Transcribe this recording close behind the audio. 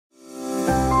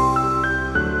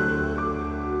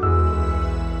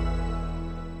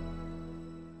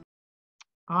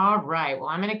All right. Well,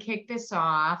 I'm going to kick this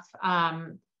off.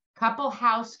 Couple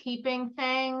housekeeping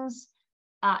things.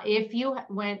 If you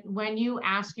when you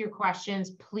ask your questions,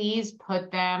 please put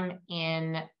them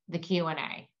in the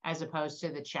Q&A as opposed to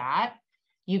the chat.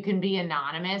 You can be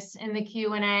anonymous in the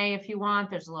Q&A if you want.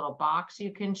 There's a little box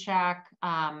you can check.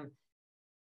 And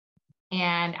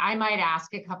I might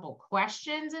ask a couple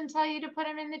questions and tell you to put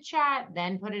them in the chat,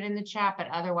 then put it in the chat. But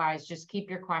otherwise, just keep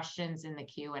your questions in the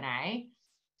Q&A.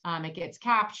 It gets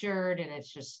captured and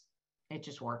it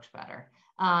just works better.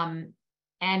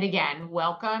 And again,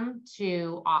 welcome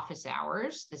to Office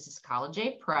Hours. This is College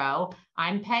Aid Pro.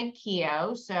 I'm Peg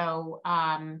Keogh. So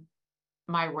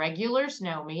my regulars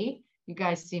know me. You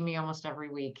guys see me almost every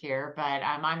week here, but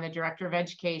I'm the Director of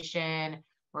Education,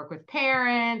 work with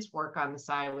parents, work on the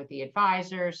side with the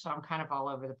advisors. So I'm kind of all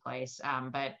over the place.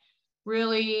 But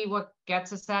really what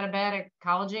gets us out of bed at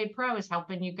College Aid Pro is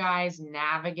helping you guys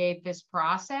navigate this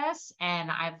process.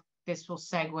 And this will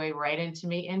segue right into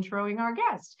me introing our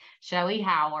guest, Shellee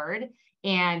Howard.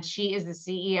 And she is the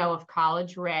CEO of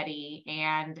College Ready.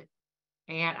 And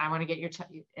I want to get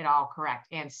it all correct.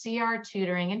 And CR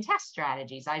Tutoring and Test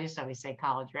Strategies. I just always say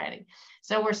College Ready.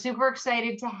 So we're super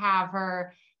excited to have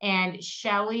her. And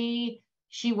Shellee,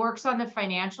 she works on the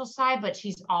financial side, but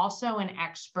she's also an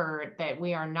expert that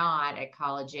we are not at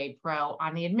College Aid Pro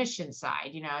on the admission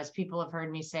side. You know, as people have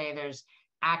heard me say, there's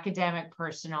academic,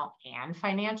 personal, and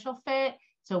financial fit.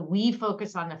 So we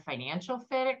focus on the financial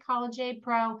fit at College Aid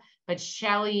Pro, but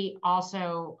Shellee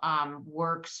also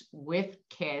works with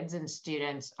kids and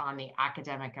students on the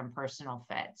academic and personal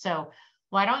fit. So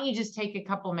why don't you just take a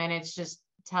couple minutes, just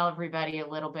tell everybody a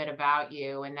little bit about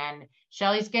you, and then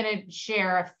Shellee's going to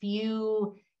share a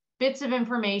few bits of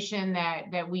information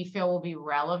that we feel will be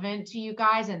relevant to you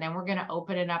guys, and then we're going to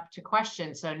open it up to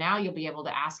questions. So now you'll be able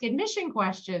to ask admission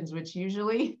questions, which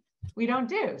usually we don't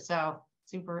do. So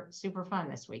super, super fun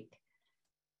this week.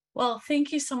 Well,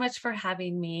 thank you so much for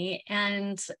having me.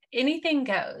 And anything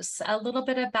goes. A little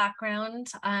bit of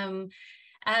background.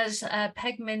 As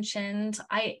Peg mentioned,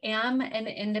 I am an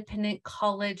independent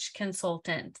college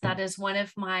consultant. That is one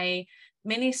of my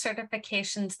many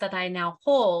certifications that I now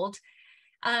hold.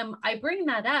 I bring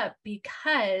that up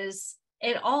because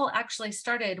it all actually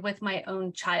started with my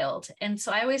own child. And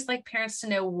so I always like parents to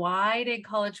know, why did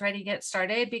College Ready get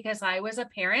started? Because I was a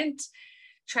parent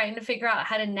trying to figure out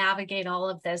how to navigate all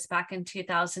of this back in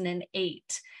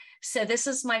 2008. So this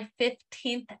is my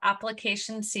 15th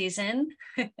application season.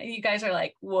 You guys are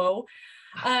like, whoa.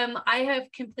 I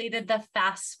have completed the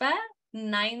FAFSA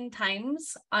 9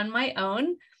 times on my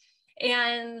own.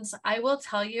 And I will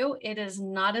tell you, it is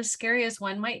not as scary as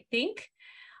one might think.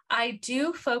 I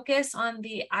do focus on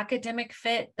the academic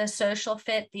fit, the social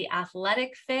fit, the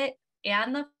athletic fit,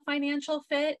 and the financial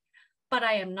fit. But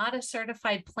I am not a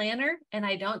certified planner and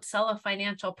I don't sell a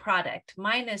financial product.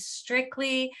 Mine is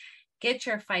strictly get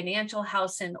your financial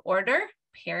house in order.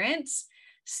 Parents,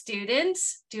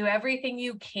 students, do everything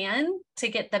you can to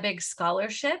get the big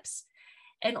scholarships.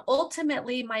 And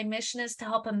ultimately, my mission is to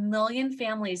help 1 million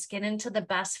families get into the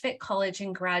best fit college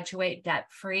and graduate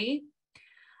debt-free.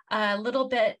 A little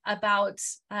bit about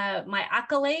my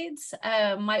accolades.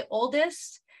 My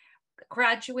oldest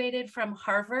graduated from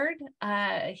Harvard.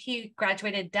 He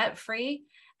graduated debt-free,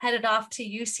 headed off to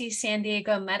UC San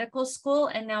Diego Medical School,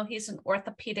 and now he's an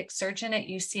orthopedic surgeon at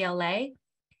UCLA.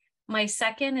 My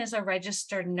second is a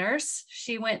registered nurse.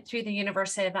 She went through the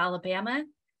University of Alabama,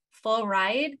 full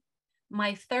ride.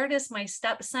 My third is my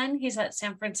stepson. He's at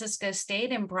San Francisco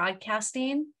State in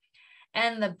broadcasting.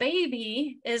 And the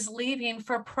baby is leaving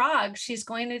for Prague. She's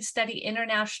going to study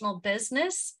international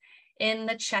business in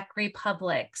the Czech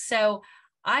Republic. So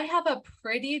I have a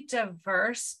pretty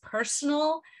diverse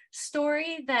personal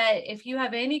story that if you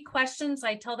have any questions,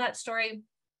 I tell that story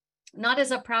not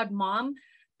as a proud mom,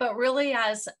 but really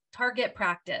as target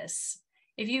practice.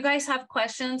 If you guys have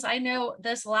questions, I know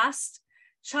this last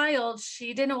child,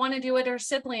 she didn't want to do what her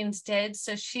siblings did.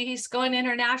 So she's going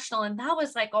international, and that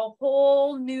was like a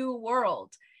whole new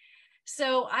world.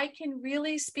 So I can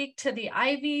really speak to the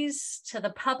Ivies, to the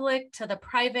public, to the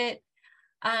private.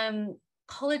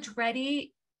 College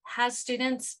Ready has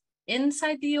students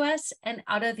inside the US and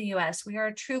out of the US. We are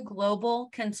a true global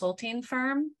consulting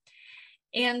firm.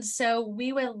 And so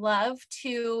we would love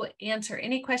to answer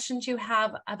any questions you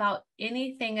have about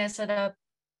anything as it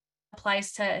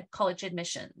applies to college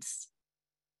admissions.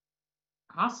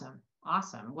 Awesome.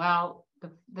 Awesome. Well,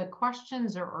 the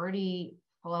questions are already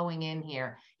flowing in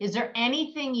here. Is there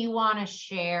anything you want to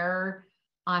share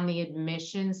on the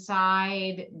admission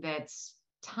side that's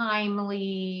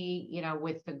timely,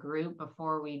 with the group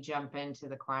before we jump into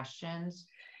the questions?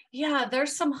 Yeah,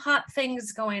 there's some hot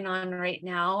things going on right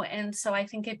now. And so I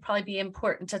think it'd probably be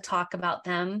important to talk about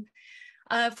them.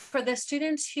 For the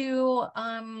students who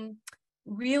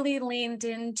really leaned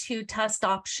into test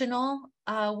optional,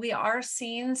 we are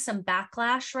seeing some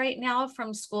backlash right now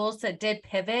from schools that did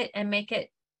pivot and make it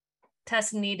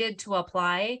test needed to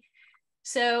apply.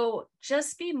 So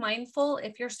just be mindful,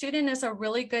 if your student is a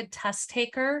really good test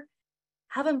taker,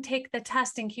 have them take the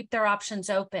test and keep their options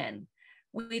open.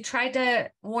 We tried to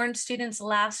warn students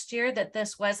last year that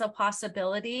this was a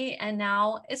possibility, and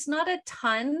now it's not a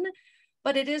ton,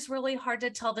 but it is really hard to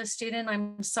tell the student,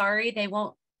 I'm sorry, they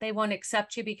won't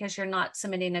accept you because you're not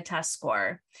submitting a test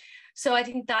score. So I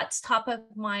think that's top of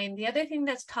mind. The other thing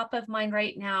that's top of mind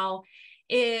right now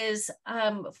is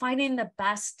finding the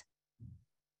best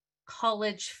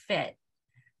college fit.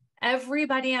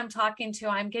 Everybody I'm talking to,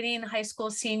 I'm getting high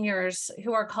school seniors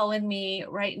who are calling me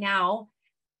right now,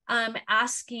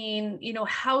 asking,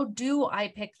 how do I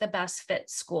pick the best fit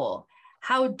school?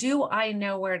 How do I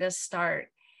know where to start?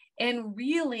 And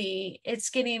really, it's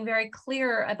getting very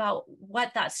clear about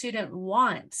what that student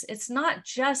wants. It's not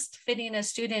just fitting a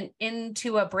student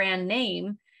into a brand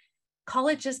name.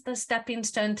 College is the stepping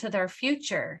stone to their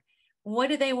future. What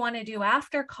do they want to do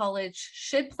after college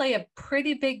should play a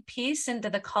pretty big piece into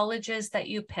the colleges that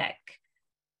you pick.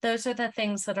 Those are the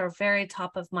things that are very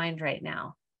top of mind right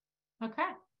now. Okay.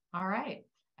 All right.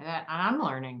 And I'm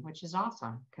learning, which is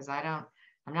awesome, because I'm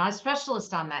not a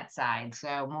specialist on that side.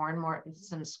 So more and more,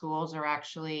 some schools are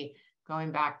actually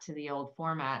going back to the old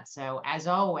format. So as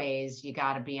always, you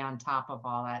got to be on top of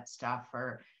all that stuff,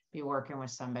 or be working with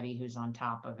somebody who's on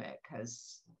top of it,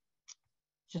 because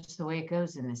just the way it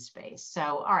goes in this space. So,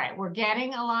 all right, we're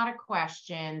getting a lot of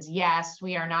questions. Yes,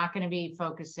 we are not going to be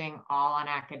focusing all on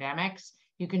academics.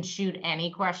 You can shoot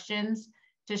any questions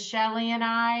to Shellee and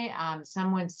I.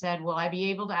 Someone said, will I be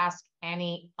able to ask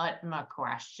any UTMA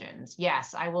questions?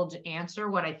 Yes, I will answer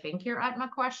what I think your UTMA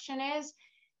question is.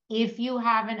 If you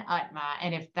have an UTMA,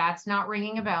 and if that's not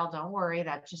ringing a bell, don't worry,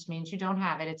 that just means you don't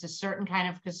have it. It's a certain kind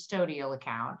of custodial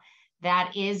account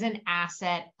that is an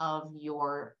asset of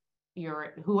your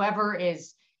whoever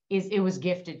it was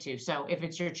gifted to. So if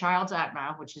it's your child's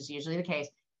UTMA, which is usually the case,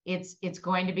 it's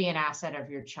going to be an asset of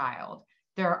your child.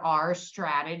 There are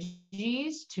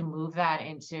strategies to move that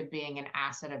into being an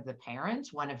asset of the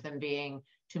parents, one of them being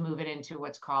to move it into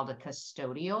what's called a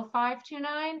custodial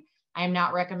 529. I am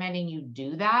not recommending you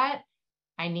do that.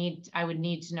 I would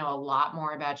need to know a lot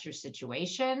more about your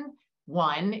situation.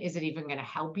 One, is it even going to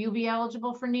help you be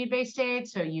eligible for need-based aid?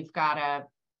 So you've got to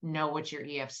know what your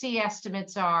EFC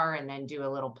estimates are, and then do a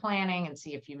little planning and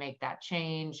see if you make that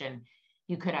change. And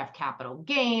you could have capital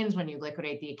gains when you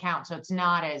liquidate the account. So it's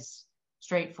not as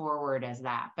straightforward as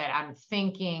that, but I'm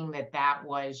thinking that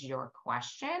was your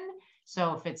question.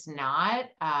 So if it's not,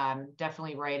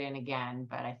 definitely write in again,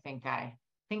 but I think I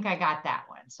got that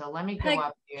one. So let me Peg, go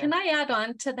up here. Can I add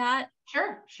on to that?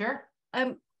 Sure.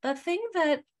 The thing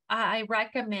that I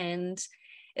recommend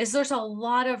is there's a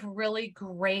lot of really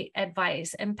great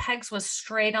advice, and Peg's was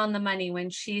straight on the money when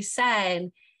she said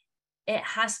it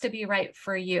has to be right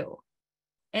for you.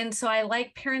 And so I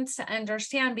like parents to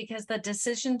understand, because the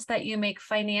decisions that you make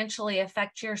financially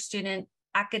affect your student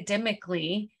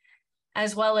academically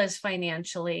as well as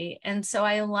financially. And so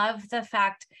I love the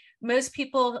fact most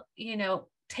people,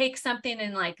 take something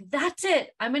and like, that's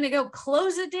it, I'm going to go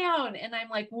close it down. And I'm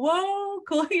like, whoa,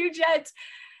 cool your jets.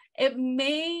 It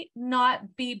may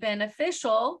not be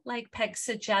beneficial, like Peg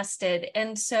suggested.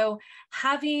 And so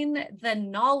having the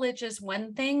knowledge is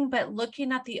one thing, but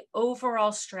looking at the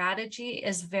overall strategy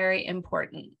is very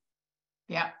important.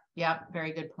 Yep.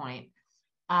 Very good point.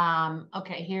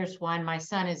 Okay, here's one. My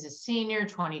son is a senior,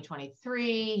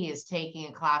 2023. He is taking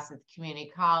a class at the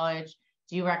community college.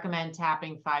 Do you recommend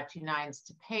tapping 529s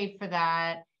to pay for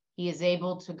that? He is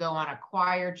able to go on a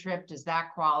choir trip. Does that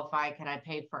qualify? Can I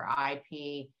pay for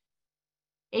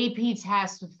AP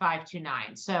tests with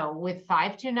 529? So with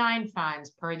 529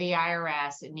 funds per the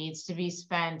IRS, it needs to be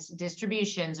spent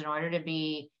distributions in order to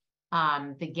be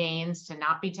the gains to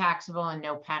not be taxable and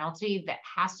no penalty. That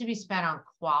has to be spent on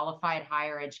qualified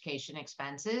higher education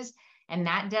expenses. And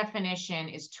that definition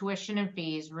is tuition and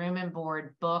fees, room and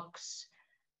board, books,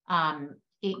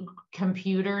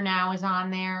 computer now is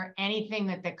on there, anything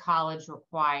that the college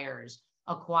requires.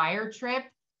 A choir trip,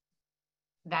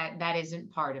 that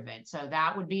isn't part of it. So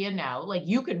that would be a no. Like,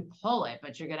 you can pull it,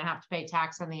 but you're going to have to pay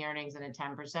tax on the earnings and a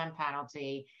 10%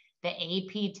 penalty. The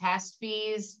AP test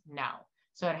fees, no.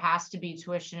 So it has to be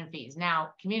tuition and fees. Now,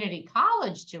 community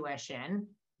college tuition,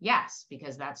 yes,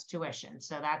 because that's tuition.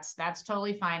 So that's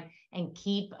totally fine. And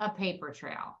keep a paper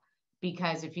trail.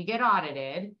 because if you get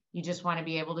audited, you just want to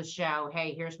be able to show,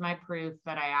 hey, here's my proof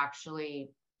that I actually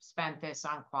spent this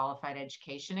on qualified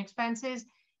education expenses.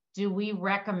 Do we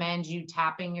recommend you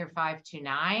tapping your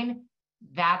 529?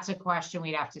 That's a question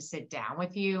we'd have to sit down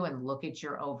with you and look at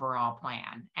your overall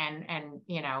plan. And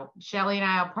you know, Shellee and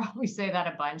I will probably say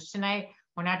that a bunch tonight.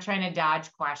 We're not trying to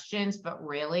dodge questions, but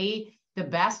really the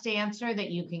best answer that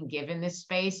you can give in this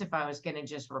space, if I was going to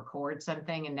just record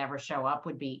something and never show up,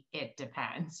 would be, it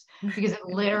depends, because it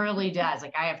literally does.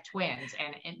 Like, I have twins,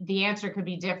 and the answer could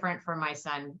be different for my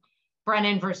son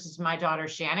Brennan versus my daughter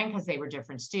Shannon, because they were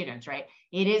different students, right?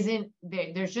 It isn't,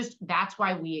 there's just, that's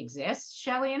why we exist,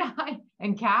 Shellee and I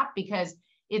and Cap, because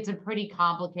it's a pretty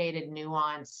complicated,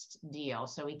 nuanced deal.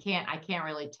 So I can't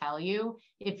really tell you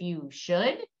if you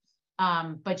should,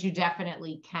 but you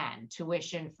definitely can.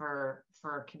 Tuition for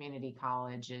community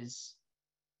college is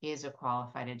a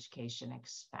qualified education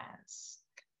expense.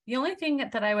 The only thing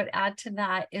that I would add to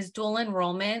that is dual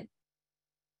enrollment.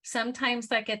 Sometimes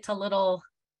that gets a little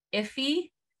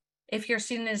iffy if your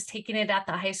student is taking it at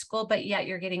the high school, but yet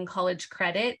you're getting college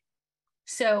credit.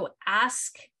 So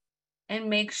ask and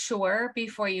make sure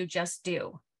before you just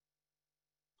do.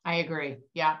 I agree.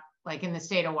 Yeah. Like in the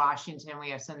state of Washington, we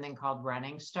have something called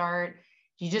Running Start.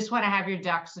 You just want to have your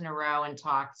ducks in a row and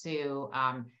talk to,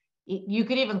 you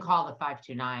could even call the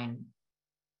 529,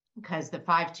 because the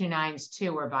 529s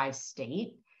too are by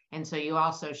state. And so you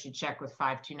also should check with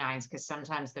 529s, because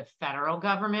sometimes the federal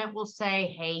government will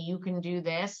say, hey, you can do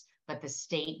this, but the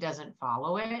state doesn't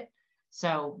follow it.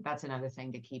 So that's another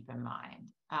thing to keep in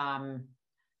mind.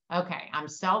 Okay, I'm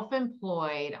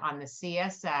self-employed on the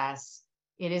CSS.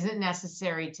 It isn't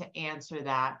necessary to answer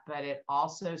that, but it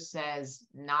also says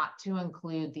not to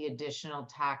include the additional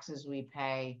taxes we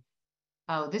pay.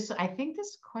 Oh, I think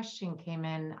this question came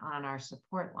in on our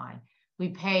support line. We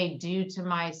pay due to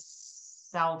my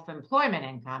self-employment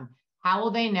income. How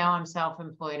will they know I'm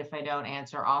self-employed if I don't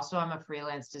answer? Also, I'm a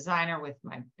freelance designer with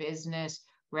my business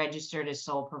registered as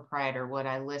sole proprietor. Would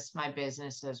I list my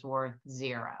business as worth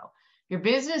 0? Your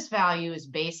business value is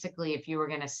basically if you were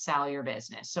going to sell your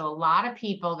business. So a lot of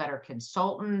people that are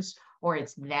consultants, or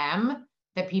it's them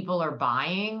that people are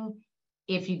buying,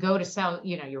 if you go to sell,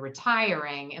 you know, you're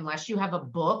retiring, unless you have a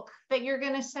book that you're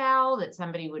going to sell that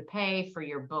somebody would pay for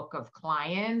your book of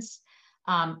clients.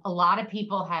 A lot of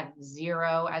people have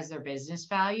 0 as their business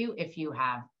value. If you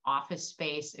have office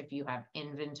space, if you have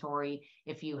inventory,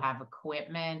 if you have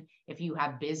equipment, if you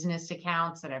have business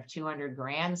accounts that have 200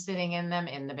 grand sitting in them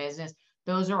in the business,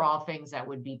 those are all things that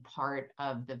would be part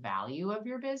of the value of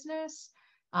your business.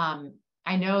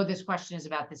 I know this question is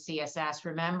about the CSS.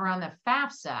 Remember, on the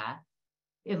FAFSA,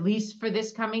 at least for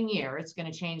this coming year, it's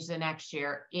going to change the next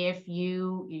year. If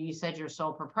you said you're a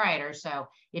sole proprietor, so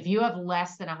if you have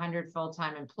less than 100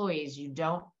 full-time employees, you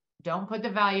don't put the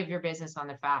value of your business on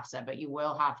the FAFSA, but you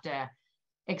will have to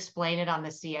explain it on the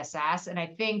CSS. And I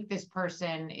think this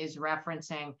person is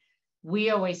referencing,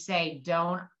 we always say,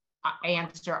 don't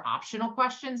answer optional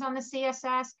questions on the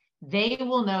CSS. They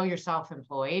will know you're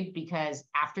self-employed, because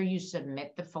after you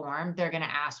submit the form, they're going to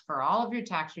ask for all of your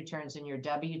tax returns and your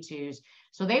W-2s.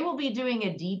 So they will be doing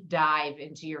a deep dive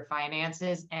into your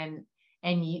finances, and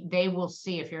they will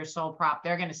see if you're a sole prop,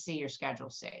 they're going to see your Schedule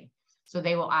C. So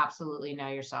they will absolutely know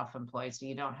you're self-employed. So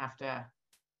you don't have to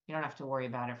worry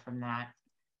about it from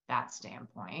that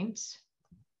standpoint.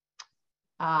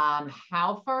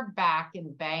 How far back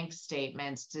in bank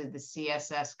statements did the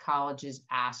CSS colleges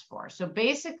ask for? So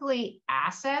basically,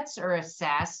 assets are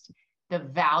assessed, the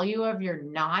value of your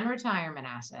non-retirement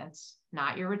assets,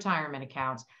 not your retirement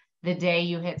accounts, the day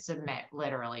you hit submit,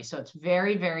 literally. So it's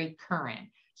very, very current.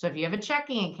 So if you have a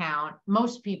checking account,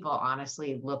 most people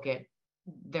honestly look at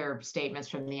their statements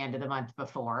from the end of the month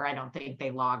before. I don't think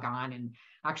they log on and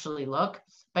actually look,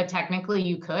 but technically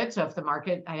you could. So if the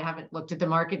market, I haven't looked at the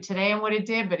market today and what it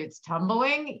did, but it's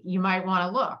tumbling, you might want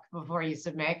to look before you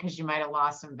submit, because you might have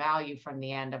lost some value from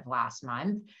the end of last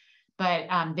month. But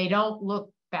they don't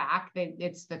look back.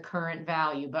 It's the current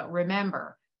value. But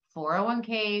remember,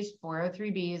 401ks,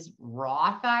 403bs,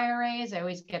 Roth IRAs, I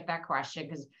always get that question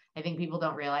because I think people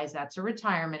don't realize that's a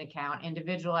retirement account.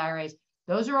 Individual IRAs,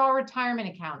 those are all retirement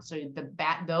accounts. So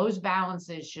those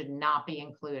balances should not be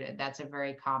included. That's a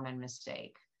very common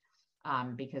mistake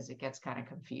because it gets kind of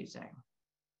confusing.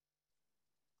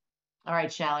 All right,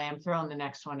 Shellee, I'm throwing the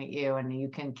next one at you and you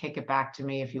can kick it back to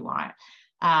me if you want.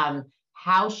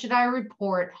 How should I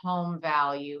report home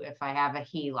value if I have a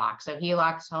HELOC? So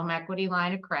HELOC's home equity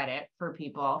line of credit for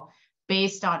people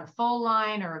based on full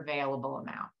line or available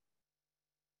amount.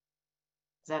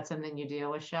 Is that something you deal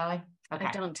with, Shellee? Okay.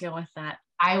 I don't deal with that.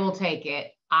 I will take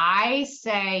it. I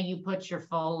say you put your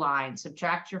full line,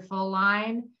 subtract your full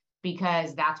line,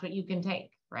 because that's what you can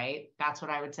take, right? That's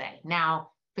what I would say.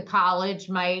 Now, the college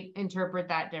might interpret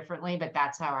that differently, but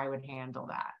that's how I would handle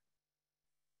that.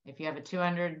 If you have a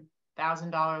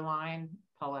 $200,000 line,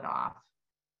 pull it off.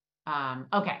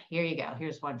 Okay, here you go.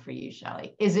 Here's one for you,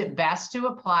 Shellee. Is it best to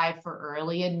apply for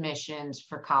early admissions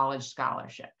for college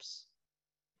scholarships?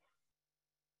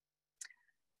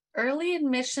 Early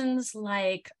admissions,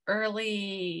 like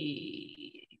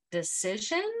early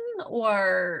decision,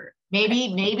 or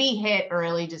maybe hit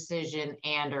early decision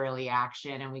and early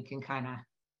action, and we can kind of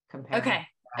compare. Okay.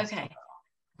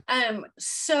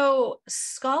 So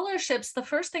scholarships, the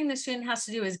first thing the student has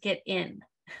to do is get in.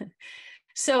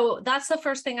 So that's the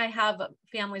first thing I have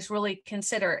families really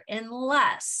consider,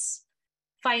 unless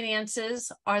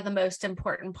finances are the most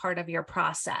important part of your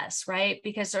process, right?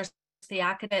 Because there's the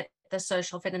academic, the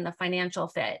social fit, and the financial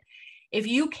fit. If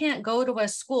you can't go to a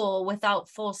school without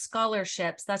full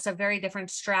scholarships, that's a very different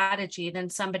strategy than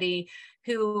somebody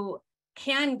who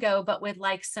can go but would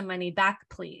like some money back,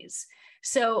 please.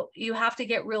 So you have to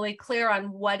get really clear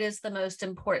on what is the most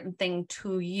important thing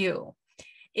to you.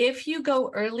 If you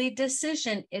go early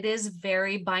decision, it is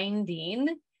very binding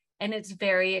and it's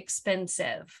very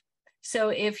expensive. So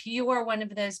if you are one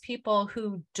of those people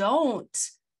who don't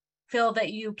feel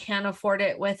that you can afford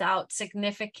it without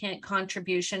significant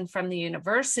contribution from the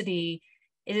university,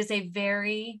 it is a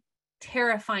very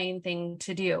terrifying thing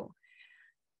to do.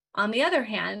 On the other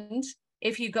hand,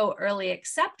 if you go early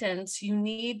acceptance, you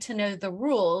need to know the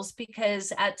rules,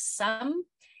 because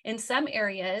in some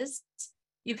areas,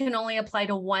 you can only apply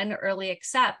to one early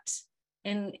accept.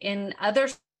 In other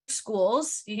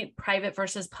schools, private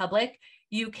versus public,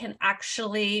 you can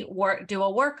actually do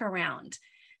a workaround.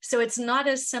 So it's not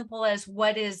as simple as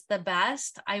what is the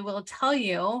best. I will tell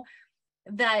you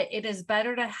that it is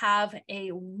better to have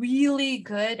a really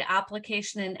good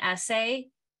application and essay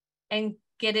and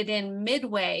get it in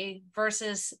midway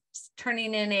versus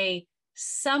turning in a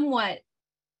somewhat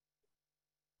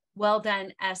well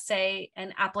done essay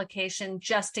and application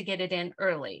just to get it in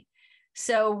early.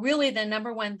 So really the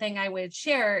number one thing I would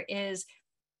share is,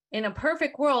 in a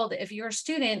perfect world, if your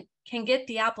student can get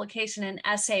the application and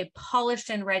essay polished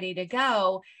and ready to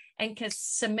go and can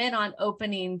submit on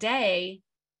opening day,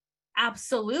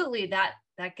 absolutely, that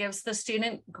gives the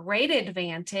student great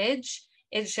advantage.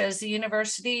 It shows the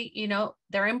university,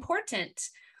 they're important.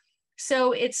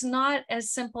 So it's not as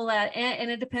simple as,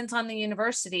 and it depends on the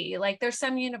university. Like there's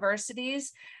some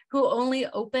universities who only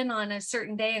open on a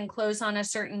certain day and close on a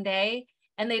certain day,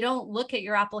 and they don't look at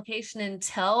your application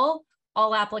until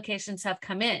all applications have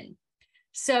come in.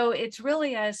 So it's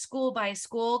really a school by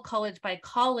school, college by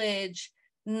college,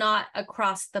 not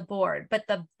across the board. But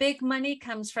the big money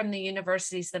comes from the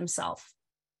universities themselves.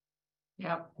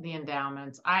 Yep, the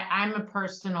endowments. I'm a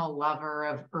personal lover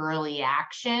of early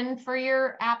action for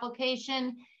your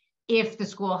application if the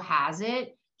school has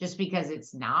it, just because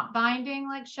it's not binding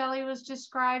like Shellee was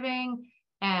describing,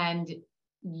 and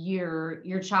your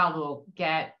child will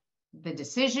get the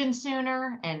decision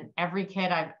sooner. And every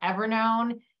kid I've ever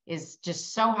known is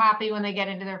just so happy when they get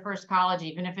into their first college,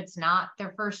 even if it's not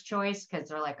their first choice, because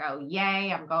they're like, oh,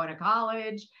 yay, I'm going to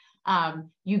college.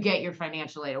 You get your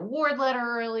financial aid award letter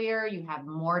earlier. You have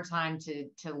more time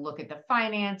to look at the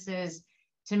finances.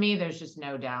 To me, there's just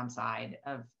no downside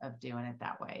of doing it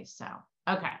that way. So,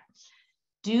 okay.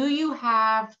 Do you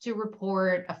have to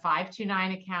report a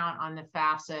 529 account on the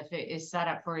FAFSA if it is set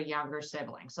up for a younger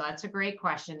sibling? So that's a great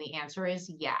question. The answer is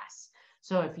yes.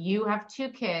 So if you have two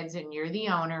kids and you're the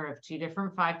owner of two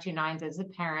different 529s as a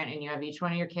parent, and you have each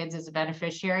one of your kids as a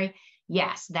beneficiary,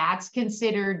 yes, that's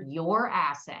considered your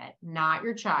asset, not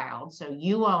your child. So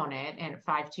you own it, and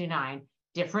 529,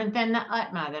 different than the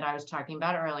UTMA that I was talking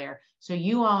about earlier. So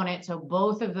you own it. So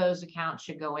both of those accounts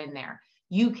should go in there.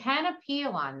 You can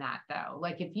appeal on that though.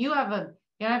 Like if you have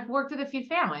I've worked with a few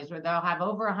families where they'll have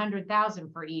over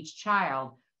 100,000 for each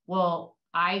child. Well,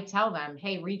 I tell them,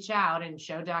 hey, reach out and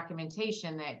show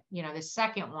documentation that, the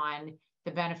second one,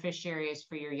 the beneficiary is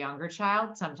for your younger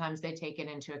child. Sometimes they take it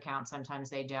into account, sometimes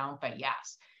they don't. But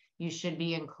yes, you should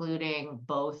be including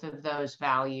both of those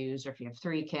values, or if you have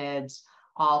 3 kids,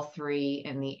 all 3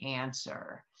 in the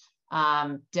answer.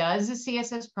 Does the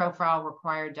CSS profile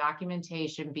require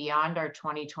documentation beyond our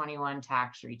 2021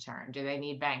 tax return? Do they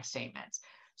need bank statements?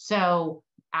 So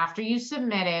after you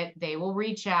submit it, they will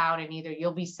reach out, and either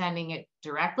you'll be sending it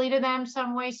directly to them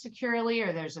some way securely,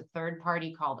 or there's a third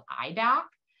party called IDOC.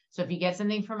 So if you get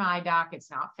something from IDOC,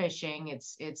 it's not phishing,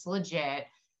 it's legit.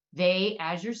 They,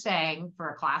 as you're saying, for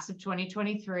a class of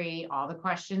 2023, all the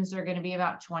questions are going to be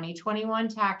about 2021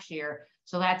 tax year.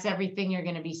 So that's everything you're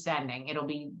going to be sending. It'll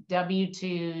be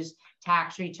W-2s,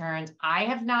 tax returns. I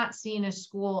have not seen a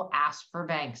school ask for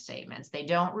bank statements. They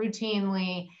don't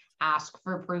routinely ask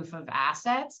for proof of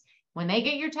assets. When they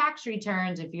get your tax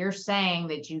returns, if you're saying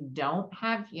that you don't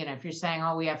have, if you're saying,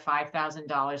 oh, we have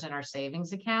 $5,000 in our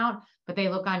savings account, but they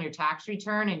look on your tax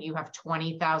return and you have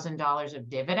 $20,000 of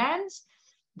dividends,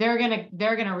 they're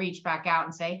gonna reach back out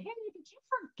and say, hey, did you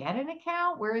forget an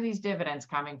account? Where are these dividends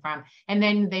coming from? And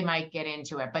then they might get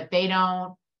into it, but they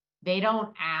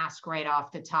don't ask right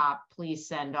off the top, please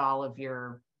send all of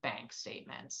your bank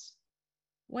statements.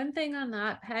 One thing on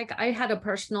that, Peg, I had a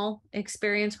personal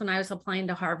experience when I was applying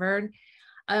to Harvard.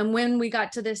 When we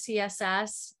got to the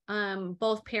CSS,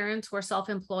 both parents were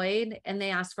self-employed and they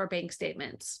asked for bank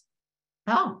statements.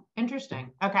 Oh,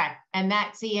 interesting. Okay. And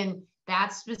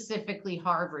that's specifically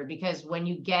Harvard, because when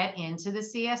you get into the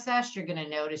CSS, you're going to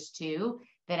notice too,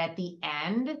 that at the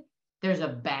end, there's a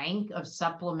bank of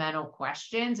supplemental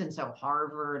questions. And so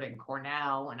Harvard and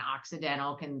Cornell and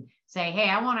Occidental can say, hey,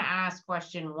 I want to ask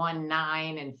question 1,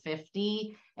 9, and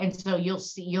 50. And so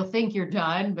you'll think you're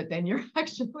done, but then you're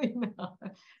actually not.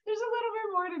 There's a little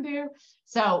bit more to do.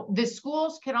 So the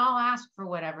schools can all ask for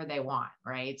whatever they want,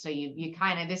 right? So you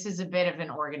kind of, this is a bit of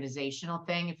an organizational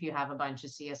thing if you have a bunch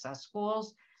of CSS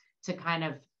schools, to kind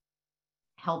of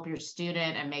help your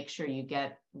student and make sure you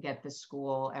get the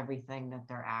school everything that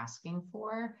they're asking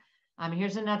for.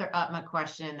 Here's another UTMA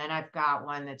question. Then I've got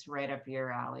one that's right up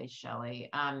your alley, Shellee.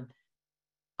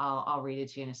 I'll read it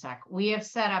to you in a sec. We have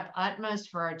set up UTMAs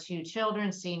for our 2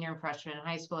 children, senior and freshman in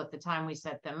high school. At the time we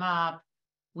set them up,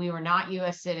 we were not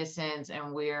U.S. citizens,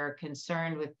 and we're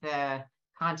concerned with the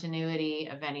continuity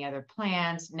of any other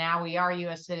plans. Now we are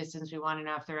U.S. citizens. We want to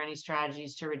know if there are any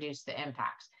strategies to reduce the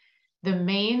impacts. The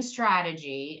main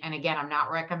strategy, and again, I'm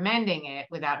not recommending it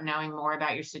without knowing more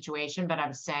about your situation, but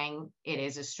I'm saying it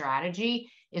is a strategy,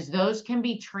 is those can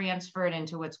be transferred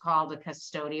into what's called a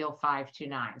custodial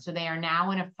 529. So they are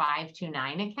now in a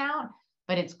 529 account,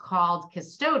 but it's called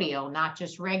custodial, not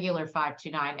just regular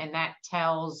 529. And that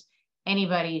tells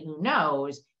anybody who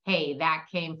knows, hey, that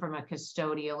came from a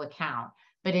custodial account,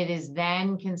 but it is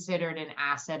then considered an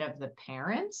asset of the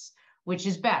parents, which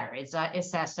is better. It's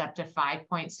assessed up to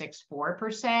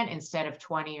 5.64% instead of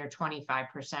 20 or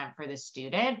 25% for the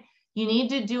student. You need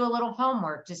to do a little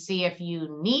homework to see if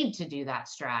you need to do that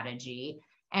strategy.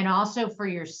 And also for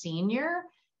your senior,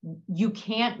 you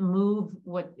can't move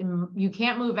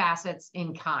assets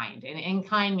in kind. And in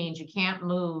kind means you can't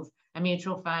move a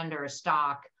mutual fund or a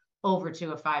stock over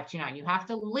to a 529. You have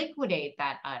to liquidate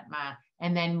that UTMA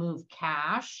and then move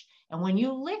cash. And when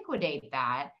you liquidate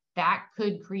that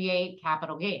could create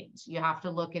capital gains. You have to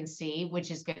look and see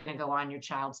which is going to go on your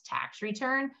child's tax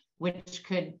return, which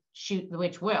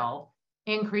will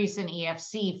increase an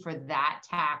EFC for that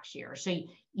tax year. So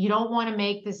you don't want to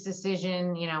make this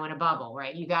decision, in a bubble,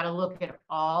 right? You got to look at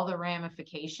all the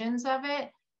ramifications of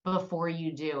it before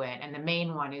you do it. And the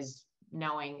main one is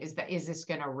knowing, is this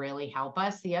going to really help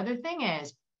us? The other thing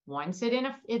is, once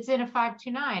it's in a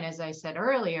 529, as I said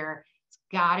earlier,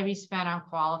 got to be spent on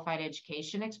qualified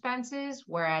education expenses,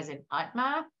 whereas in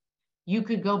UTMA, you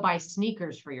could go buy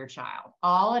sneakers for your child.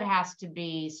 All it has to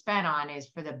be spent on is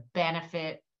for the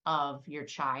benefit of your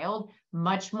child.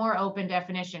 Much more open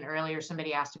definition. Earlier,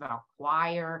 somebody asked about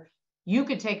choir. You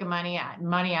could take money out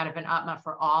of an UTMA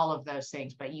for all of those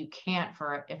things, but you can't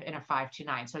in a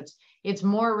 529. So it's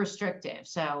more restrictive.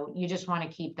 So you just want to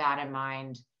keep that in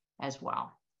mind as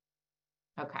well.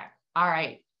 Okay. All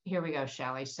right. Here we go,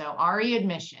 Shellee. So RE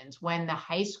admissions, when the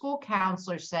high school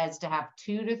counselor says to have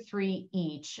 2 to 3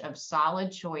 each of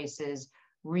solid choices,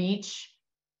 reach,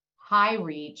 high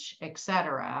reach,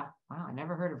 etc. Wow, I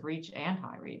never heard of reach and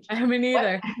high reach. I mean,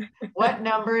 either. What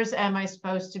numbers am I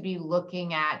supposed to be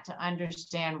looking at to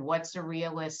understand what's a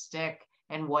realistic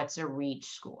and what's a reach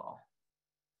school?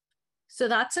 So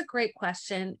that's a great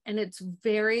question. And it's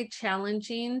very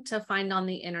challenging to find on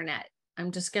the internet.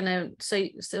 I'm just going to,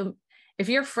 so if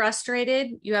you're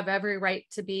frustrated, you have every right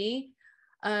to be.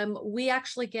 We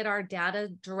actually get our data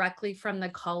directly from the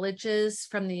colleges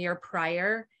from the year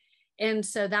prior. And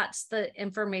so that's the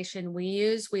information we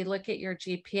use. We look at your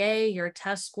GPA, your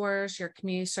test scores, your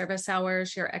community service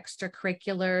hours, your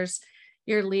extracurriculars,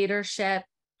 your leadership.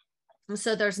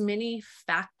 So there's many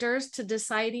factors to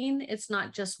deciding. It's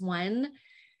not just one.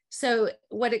 So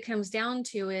what it comes down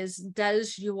to is,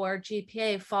 does your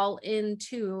GPA fall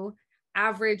into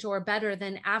average or better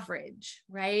than average,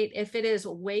 right? If it is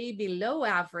way below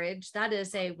average, that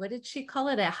is a, what did she call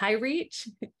it? A high reach.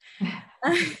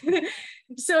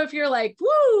 So if you're like,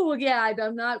 woo, yeah,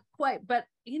 I'm not quite, but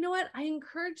you know what? I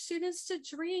encourage students to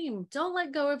dream. Don't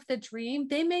let go of the dream.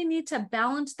 They may need to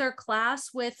balance their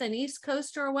class with an East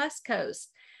Coast or a West Coast.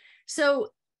 So,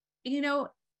 you know,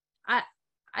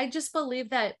 I just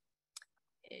believe that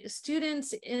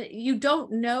students, you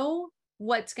don't know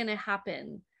what's going to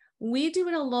happen. We do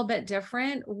it a little bit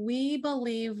different. We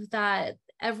believe that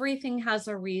everything has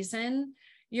a reason.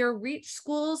 Your reach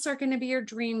schools are going to be your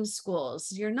dream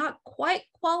schools. You're not quite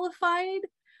qualified,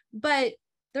 but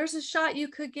there's a shot you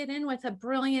could get in with a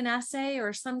brilliant essay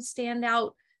or some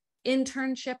standout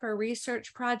internship or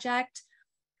research project.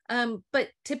 But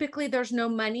typically there's no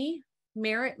money,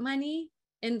 merit money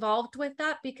involved with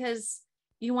that, because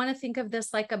you want to think of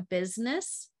this like a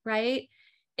business, right?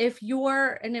 If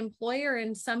you're an employer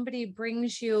and somebody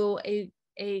brings you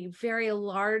a very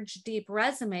large, deep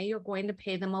resume, you're going to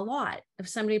pay them a lot. If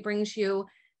somebody brings you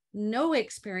no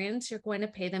experience, you're going to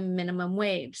pay them minimum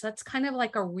wage. That's kind of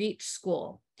like a reach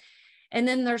school. And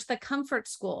then there's the comfort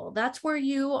school. That's where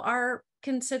you are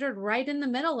considered right in the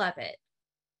middle of it.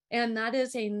 And that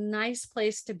is a nice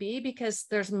place to be because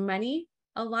there's money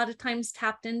a lot of times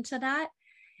tapped into that.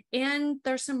 And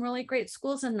there's some really great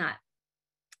schools in that.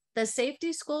 The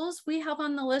safety schools we have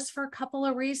on the list for a couple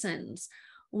of reasons.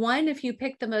 One, if you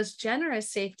pick the most generous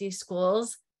safety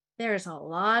schools, there's a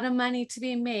lot of money to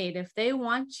be made. If they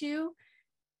want you,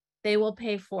 they will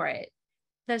pay for it.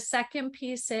 The second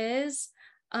piece is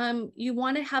you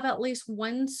want to have at least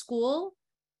one school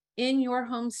in your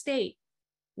home state.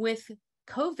 With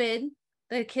COVID,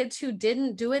 the kids who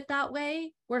didn't do it that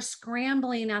way were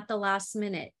scrambling at the last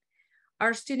minute.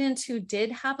 Our students who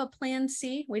did have a plan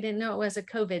C, we didn't know it was a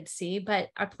COVID C, but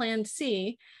our plan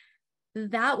C,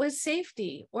 that was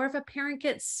safety. Or if a parent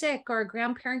gets sick or a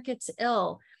grandparent gets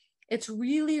ill, it's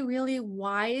really, really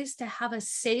wise to have a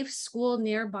safe school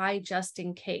nearby just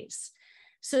in case.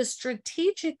 So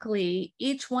strategically,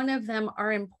 each one of them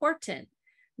are important.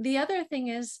 The other thing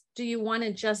is, do you want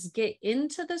to just get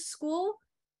into the school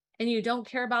and you don't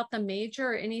care about the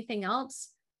major or anything else?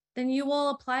 Then you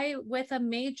will apply with a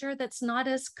major that's not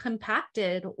as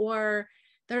compacted, or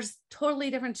there's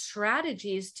totally different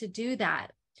strategies to do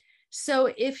that.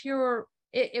 So if you're,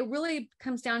 it really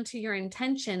comes down to your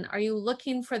intention. Are you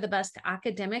looking for the best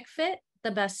academic fit,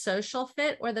 the best social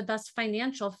fit, or the best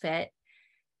financial fit?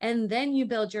 And then you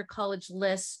build your college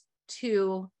list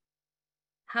to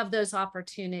have those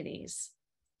opportunities.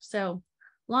 So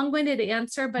long-winded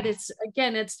answer, but it's,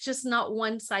 again, it's just not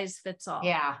one size fits all.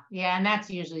 Yeah. And that's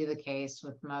usually the case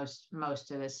with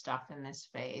most of this stuff in this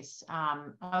space.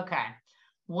 Okay.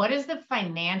 What is the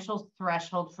financial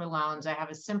threshold for loans? I have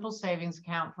a simple savings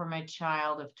account for my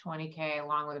child of 20K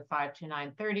along with a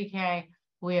 529 30K.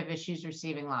 We have issues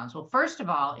receiving loans. Well, first of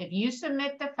all, if you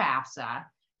submit the FAFSA,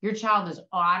 your child is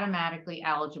automatically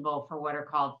eligible for what are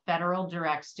called federal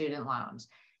direct student loans.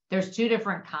 There's two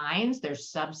different kinds. There's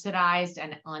subsidized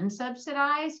and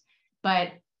unsubsidized.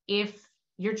 But if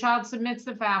your child submits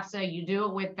the FAFSA, you do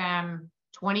it with them,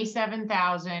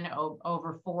 $27,000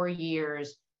 over 4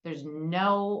 years. There's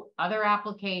no other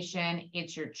application.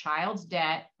 It's your child's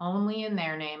debt, only in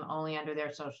their name, only under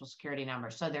their social security number.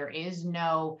 So there is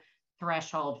no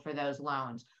threshold for those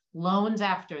loans. Loans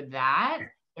after that,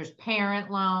 there's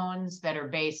parent loans that are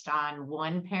based on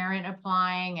one parent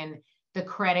applying, and the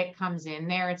credit comes in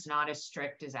there. It's not as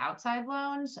strict as outside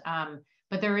loans,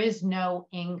 but there is no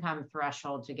income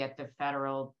threshold to get the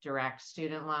federal direct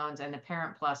student loans. And the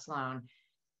Parent Plus loan,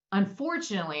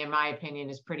 unfortunately, in my opinion,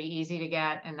 is pretty easy to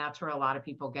get. And that's where a lot of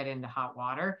people get into hot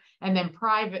water. And then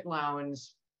private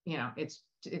loans, you know,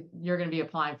 you're going to be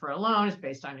applying for a loan. It's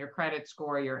based on your credit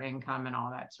score, your income, and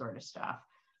all that sort of stuff.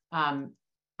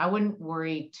 I wouldn't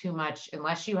worry too much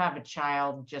unless you have a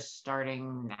child just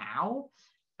starting now.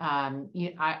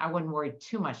 I wouldn't worry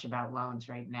too much about loans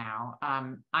right now.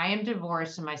 I am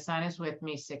divorced and my son is with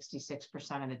me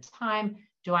 66% of the time.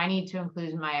 Do I need to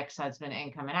include my ex-husband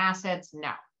income and assets?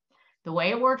 No. The way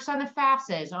it works on the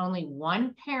FAFSA is only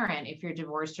one parent, if you're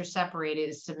divorced or separated,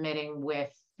 is submitting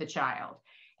with the child,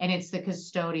 and it's the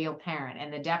custodial parent.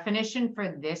 And the definition for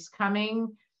this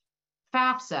coming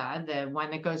FAFSA, the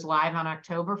one that goes live on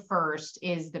October 1st,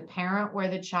 is the parent where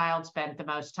the child spent the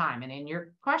most time. And in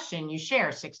your question, you share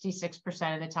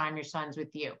 66% of the time your son's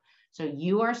with you. So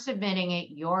you are submitting it,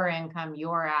 your income,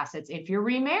 your assets. If you're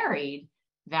remarried,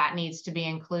 that needs to be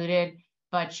included,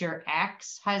 but your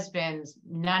ex-husband's,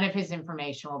 none of his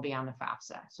information will be on the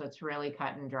FAFSA. So it's really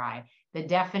cut and dry. The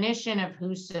definition of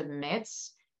who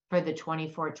submits for the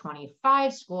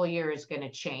 24-25 school year is going to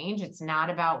change. It's not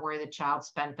about where the child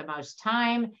spent the most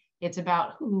time. It's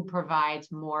about who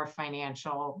provides more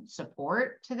financial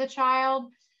support to the child.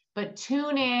 But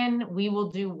tune in. We will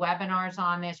do webinars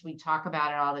on this. We talk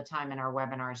about it all the time in our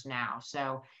webinars now.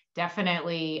 So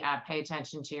definitely pay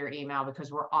attention to your email,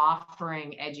 because we're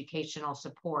offering educational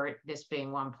support, this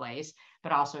being one place,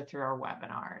 but also through our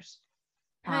webinars.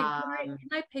 Can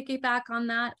I piggyback on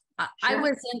that? Sure.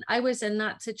 I was in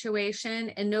that situation,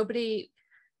 and nobody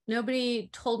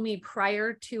told me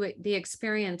prior to the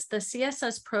experience. The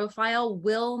CSS profile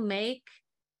will make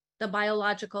the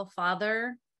biological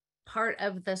father part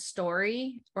of the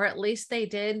story, or at least they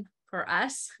did for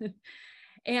us.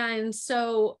 And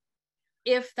so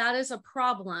if that is a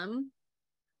problem,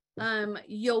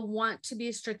 you'll want to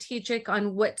be strategic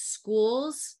on what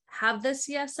schools have the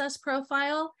CSS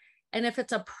profile. And if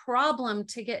it's a problem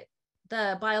to get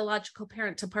the biological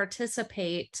parent to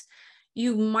participate,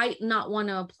 you might not want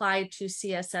to apply to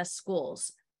CSS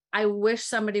schools. I wish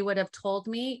somebody would have told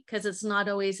me, because it's not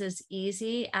always as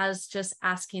easy as just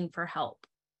asking for help.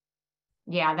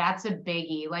 Yeah, that's a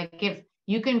biggie. Like, if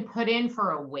you can put in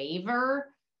for a waiver,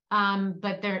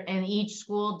 but and each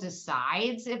school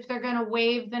decides if they're going to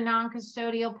waive the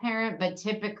non-custodial parent, but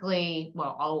typically,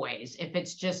 well, always, if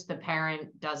it's just the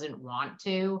parent doesn't want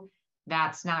to,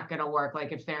 that's not going to work.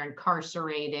 Like if they're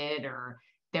incarcerated or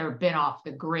they've been off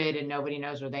the grid and nobody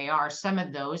knows where they are, some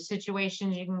of those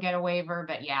situations you can get a waiver.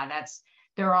 But yeah,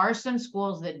 there are some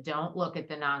schools that don't look at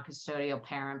the non-custodial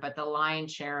parent, but the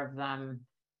lion's share of them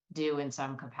do in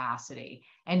some capacity.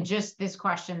 And just this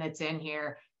question that's in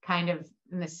here, kind of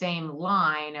in the same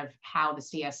line of how the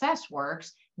CSS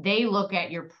works, they look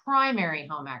at your primary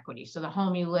home equity, so the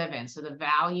home you live in, so the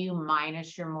value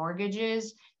minus your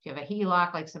mortgages. If you have a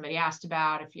HELOC, like somebody asked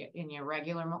about, if you in your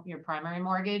primary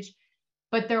mortgage.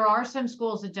 But there are some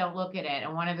schools that don't look at it.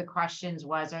 And one of the questions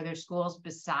was, are there schools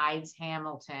besides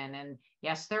Hamilton? And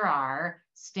yes, there are.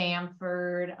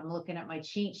 Stanford, I'm looking at my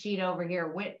cheat sheet over here,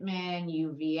 Whitman,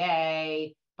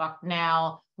 UVA,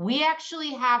 Bucknell. We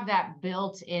actually have that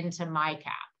built into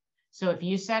MyCap. So if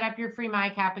you set up your free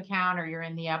MyCap account, or you're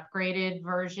in the upgraded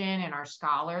version in our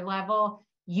scholar level,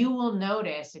 you will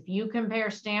notice if you compare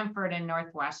Stanford and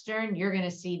Northwestern, you're going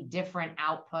to see different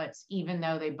outputs, even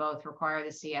though they both require the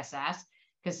CSS,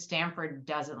 because Stanford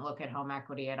doesn't look at home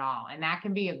equity at all. And that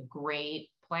can be a great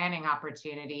planning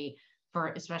opportunity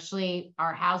for, especially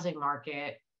our housing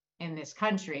market in this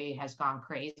country has gone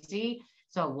crazy.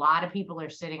 So a lot of people are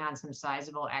sitting on some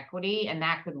sizable equity, and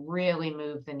that could really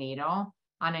move the needle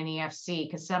on an EFC,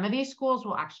 because some of these schools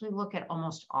will actually look at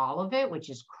almost all of it, which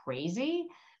is crazy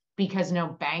because no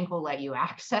bank will let you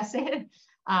access it.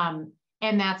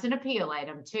 And that's an appeal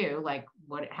item too. Like,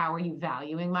 how are you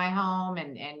valuing my home,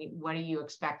 and what are you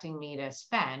expecting me to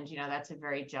spend? You know, that's a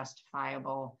very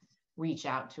justifiable reach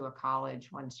out to a college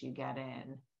once you get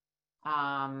in.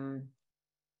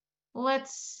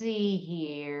 Let's see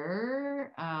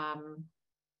here. All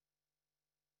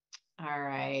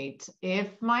right.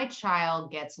 If my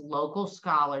child gets local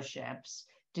scholarships,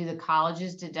 do the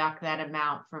colleges deduct that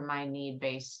amount from my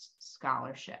need-based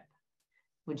scholarship?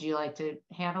 Would you like to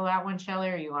handle that one,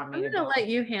 Shellee, or you want me to? I'm going to let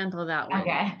you handle that one.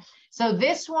 Okay. So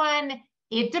this one,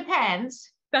 it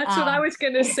depends. That's what I was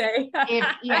going to say.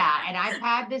 Yeah. And I've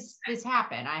had this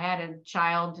happen. I had a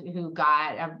child who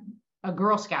got a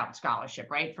Girl Scout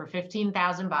scholarship, right? For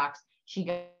 $15,000. She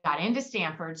got into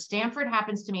Stanford. Stanford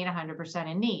happens to meet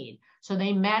 100% in need. So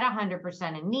they met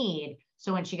 100% in need.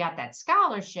 So when she got that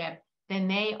scholarship, then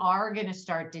they are going to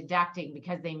start deducting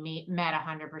because they met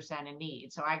 100% in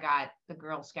need. So I got the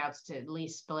Girl Scouts to at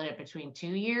least split it between 2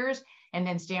 years. And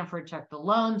then Stanford took the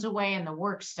loans away and the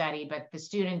work study, but the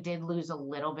student did lose a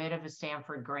little bit of a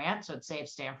Stanford grant. So it saved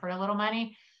Stanford a little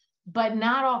money. But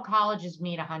not all colleges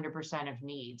meet 100% of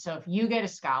need. So if you get a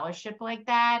scholarship like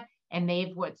that, and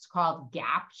they've what's called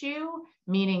gapped you,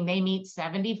 meaning they meet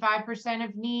 75%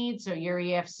 of need. So your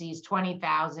EFC is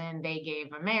 20,000, they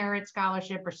gave a merit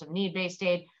scholarship or some need-based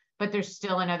aid, but there's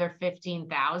still another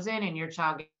 15,000 and your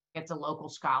child gets a local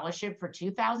scholarship for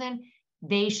 2,000.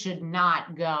 They should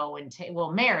not go and take,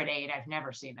 well, merit aid, I've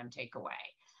never seen them take away.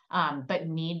 But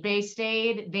need-based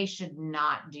aid, they should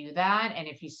not do that. And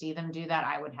if you see them do that,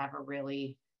 I would have a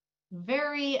really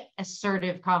very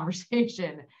assertive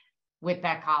conversation with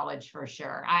that college for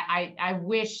sure. I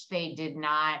wish they did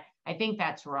not. I think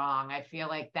that's wrong. I feel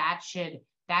like that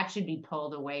should be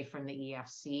pulled away from the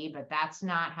EFC, but that's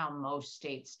not how most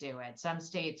states do it. Some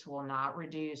states will not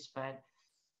reduce, but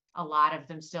a lot of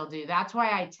them still do. That's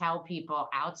why I tell people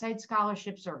outside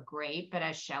scholarships are great, but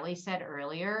as Shellee said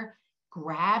earlier,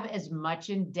 grab as much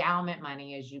endowment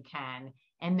money as you can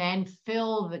and then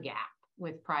fill the gap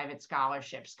with private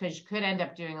scholarships, because you could end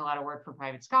up doing a lot of work for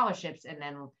private scholarships and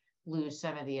then lose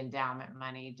some of the endowment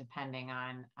money depending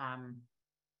on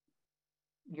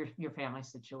your family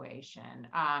situation.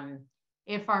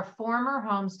 If our former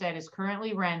homestead is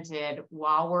currently rented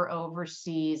while we're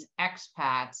overseas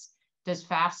expats, does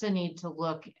FAFSA need to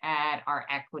look at our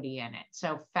equity in it?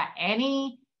 So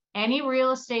any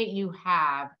real estate you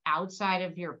have outside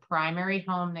of your primary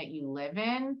home that you live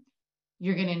in,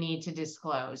 you're going to need to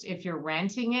disclose. If you're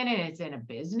renting it and it's in a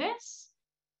business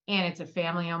and it's a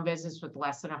family-owned business with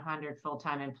less than 100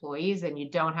 full-time employees, then you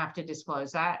don't have to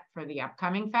disclose that for the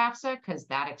upcoming FAFSA, because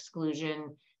that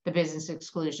exclusion, the business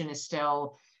exclusion, is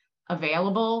still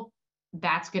available.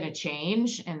 That's going to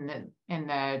change in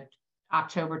the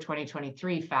October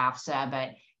 2023 FAFSA,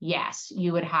 but yes,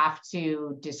 you would have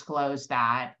to disclose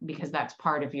that because that's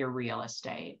part of your real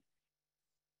estate.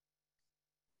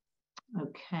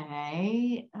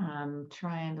 Okay, I'm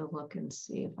trying to look and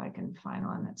see if I can find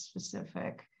one that's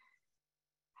specific.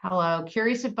 Hello,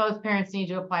 curious if both parents need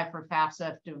to apply for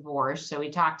FAFSA if divorced. So we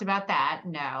talked about that.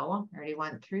 No, already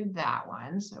went through that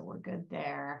one, so we're good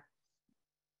there.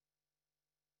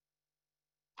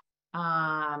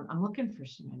 I'm looking for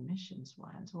some admissions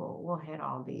ones. We'll hit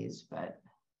all these, but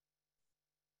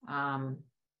I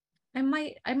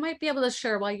might be able to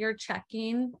share while you're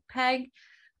checking, Peg.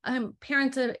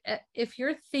 Parents, if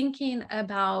you're thinking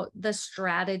about the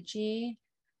strategy,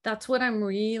 that's what I'm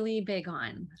really big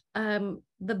on.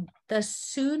 The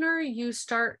sooner you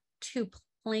start to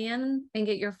plan and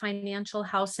get your financial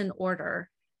house in order,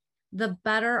 the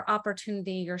better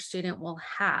opportunity your student will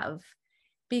have,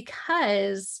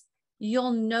 because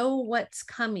you'll know what's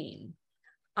coming.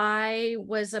 I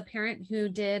was a parent who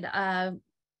did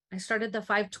I started the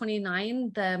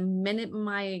 529 the minute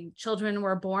my children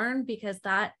were born, because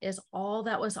that is all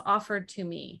that was offered to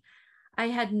me. I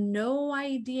had no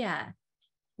idea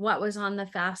what was on the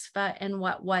FAFSA and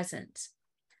what wasn't.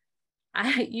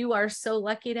 You are so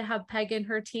lucky to have Peg and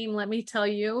her team, let me tell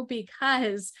you,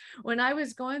 because when I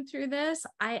was going through this,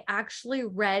 I actually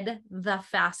read the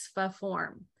FAFSA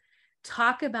form.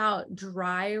 Talk about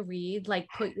dry read, like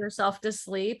put yourself to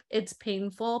sleep. It's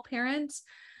painful, parents.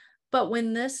 But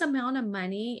when this amount of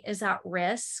money is at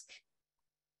risk,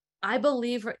 I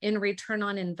believe in return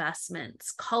on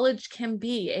investments. College can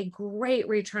be a great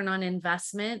return on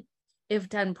investment if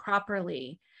done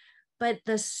properly. But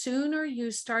the sooner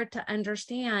you start to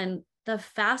understand, the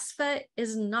FAFSA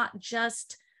is not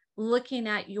just looking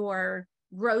at your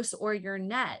gross or your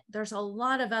net. There's a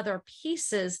lot of other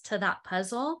pieces to that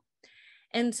puzzle.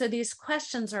 And so these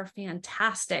questions are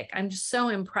fantastic. I'm just so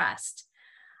impressed.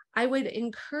 I would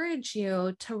encourage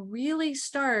you to really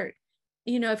start,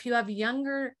 if you have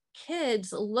younger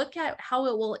kids, look at how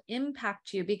it will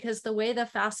impact you, because the way the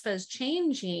FAFSA is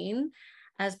changing,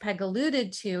 as Peg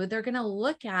alluded to, they're going to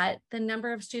look at the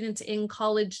number of students in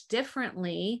college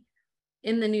differently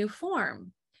in the new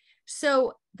form.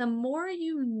 So the more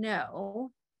you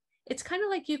know, it's kind of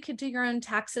like you could do your own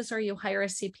taxes or you hire a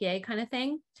CPA kind of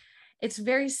thing. It's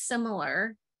very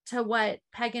similar to what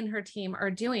Peg and her team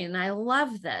are doing. And I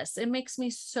love this. It makes me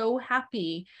so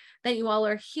happy that you all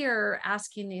are here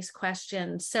asking these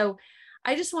questions. So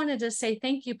I just wanted to say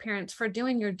thank you, parents, for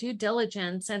doing your due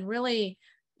diligence and really,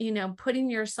 putting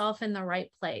yourself in the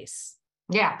right place.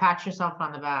 Yeah, pat yourself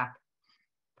on the back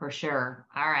for sure.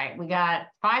 All right, we got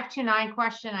 529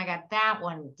 question. I got that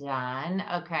one done.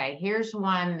 Okay, here's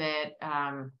one that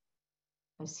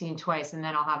I've seen twice, and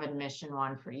then I'll have admission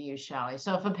one for you, Shellee.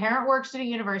 So if a parent works at a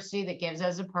university that gives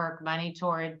as a perk money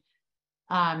toward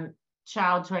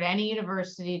child toward any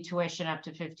university tuition up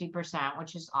to 50%,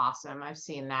 which is awesome. I've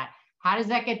seen that. How does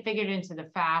that get figured into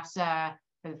the FAFSA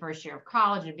for the first year of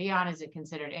college and beyond? Is it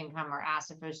considered income or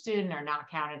asset for a student, or not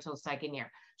counted until second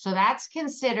year? So that's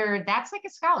considered, that's like a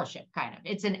scholarship kind of.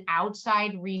 It's an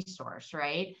outside resource,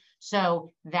 right?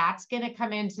 So that's going to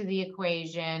come into the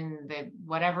equation.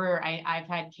 Whatever, I've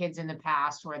had kids in the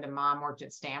past where the mom worked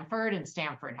at Stanford, and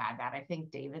Stanford had that. I think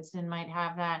Davidson might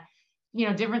have that.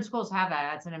 Different schools have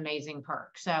that. That's an amazing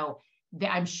perk. So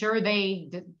I'm sure they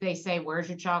say, where's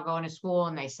your child going to school?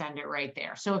 And they send it right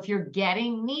there. So if you're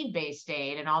getting need-based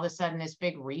aid and all of a sudden this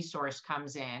big resource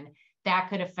comes in, that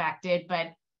could affect it.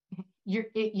 But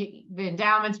the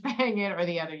endowment's paying it or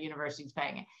the other university's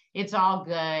paying it. It's all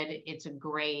good. It's a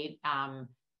great,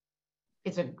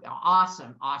 it's an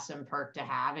awesome perk to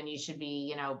have. And you should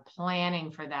be,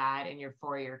 planning for that in your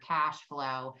 4-year cash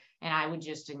flow. And I would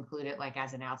just include it like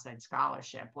as an outside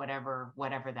scholarship, whatever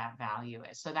that value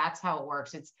is. So that's how it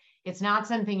works. It's not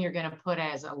something you're going to put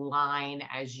as a line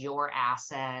as your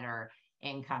asset, or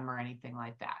income or anything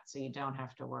like that. So you don't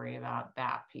have to worry about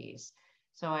that piece.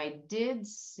 So I did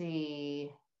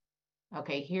see,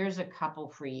 okay, here's a couple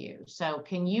for you. So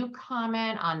can you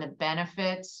comment on the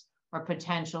benefits or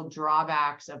potential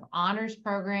drawbacks of honors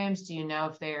programs? Do you know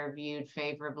if they are viewed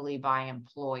favorably by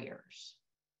employers?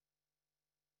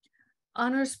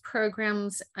 Honors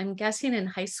programs, I'm guessing in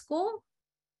high school?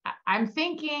 I'm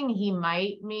thinking he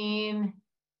might mean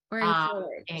Or in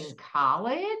college? in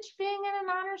college being in an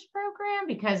honors program,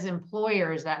 because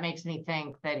employers, that makes me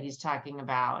think that he's talking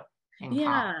about in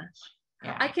college.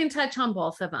 Yeah. I can touch on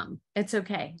both of them. It's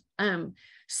okay.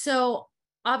 So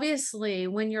obviously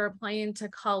when you're applying to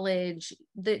college,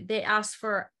 they ask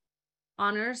for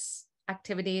honors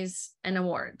activities and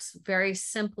awards, very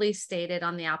simply stated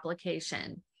on the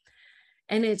application.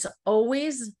 And it's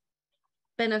always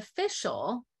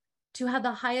beneficial to have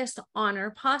the highest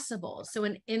honor possible. So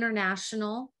an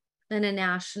international, then a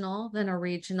national, then a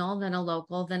regional, then a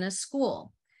local, then a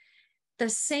school. The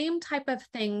same type of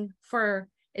thing for,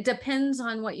 it depends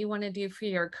on what you want to do for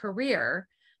your career.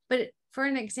 But for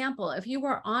an example, if you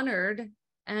were honored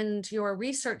and your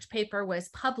research paper was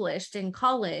published in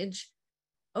college,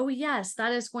 oh yes,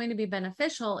 that is going to be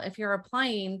beneficial if you're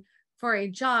applying for a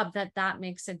job that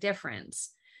makes a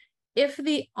difference. If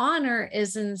the honor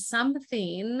is in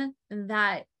something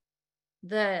that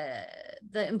the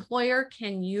employer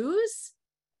can use,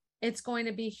 it's going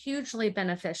to be hugely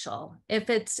beneficial. If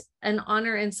it's an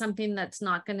honor in something that's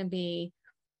not going to be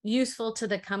useful to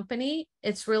the company,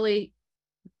 it's really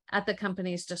at the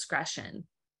company's discretion.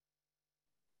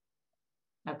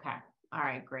 Okay. All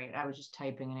right, great. I was just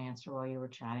typing an answer while you were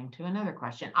chatting to another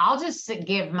question. I'll just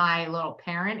give my little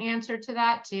parent answer to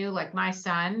that too. Like my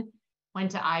son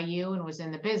went to IU and was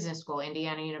in the business school,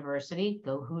 Indiana University,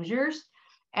 go Hoosiers.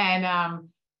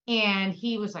 And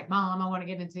he was like, Mom, I want to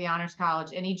get into the honors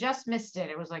college. And he just missed it.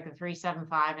 It was like a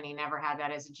 3.75 and he never had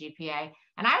that as a GPA.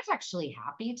 And I was actually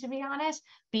happy, to be honest,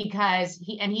 because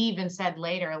he even said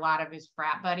later, a lot of his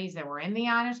frat buddies that were in the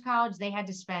honors college, they had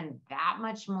to spend that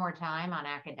much more time on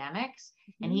academics.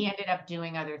 Mm-hmm. And he ended up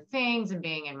doing other things and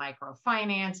being in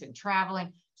microfinance and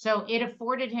traveling. So it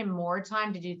afforded him more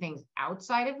time to do things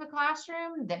outside of the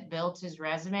classroom that built his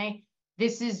resume.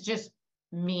 This is just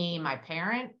me, my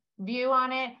parent view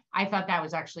on it. I thought that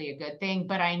was actually a good thing,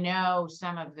 but I know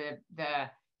some of the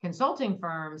consulting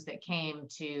firms that came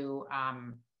to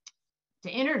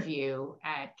interview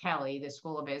at Kelly, the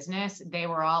School of Business, they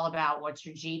were all about what's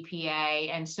your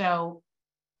GPA. And so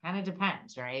kind of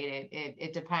depends, right?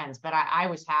 It depends, but I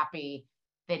was happy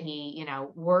that he,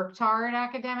 worked hard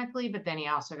academically, but then he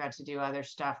also got to do other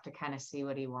stuff to kind of see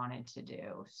what he wanted to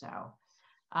do. So,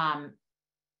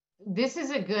 this is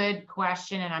a good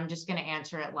question, and I'm just going to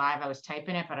answer it live. I was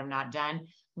typing it, but I'm not done.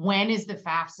 When is the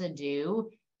FAFSA due?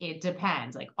 It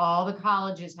depends. Like all the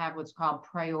colleges have what's called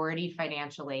priority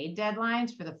financial aid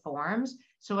deadlines for the forms.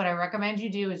 So what I recommend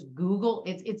you do is Google.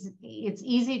 It's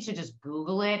easy to just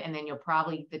Google it, and then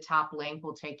the top link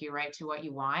will take you right to what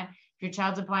you want. If your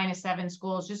child's applying to 7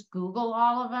 schools, just Google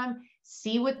all of them,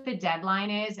 see what the deadline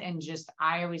is, and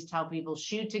I always tell people,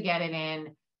 shoot to get it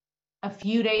in a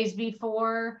few days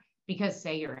before. Because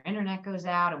say your internet goes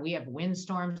out and we have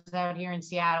windstorms out here in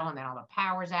Seattle and then all the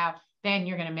power's out, then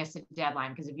you're going to miss a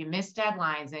deadline. Because if you miss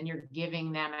deadlines, then you're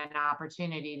giving them an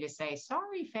opportunity to say,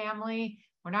 sorry, family,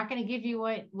 we're not going to give you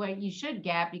what you should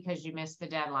get because you missed the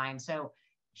deadline. So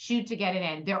shoot to get it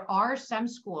in. There are some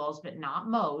schools, but not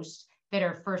most, that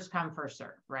are first come, first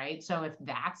serve, right? So if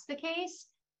that's the case,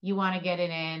 you want to get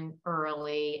it in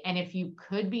early. And if you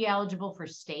could be eligible for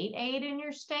state aid in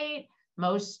your state,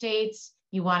 most states,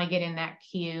 you want to get in that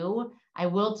queue. I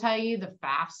will tell you the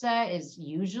FAFSA is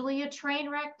usually a train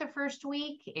wreck the first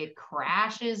week. It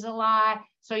crashes a lot.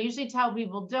 So I usually tell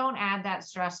people, don't add that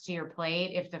stress to your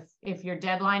plate. If your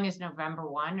deadline is November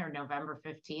 1 or November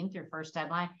 15th, your first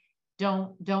deadline,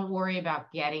 don't worry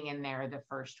about getting in there the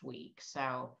first week.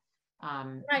 So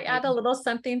can I add a little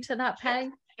something to that, Peg?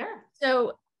 Sure.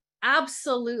 So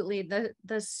absolutely,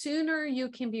 the sooner you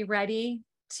can be ready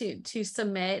to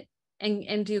submit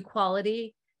and do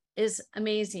quality is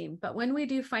amazing. But when we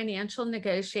do financial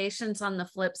negotiations on the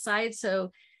flip side,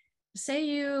 so say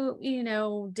you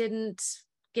didn't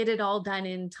get it all done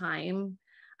in time,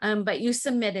 but you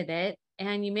submitted it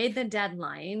and you made the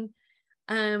deadline,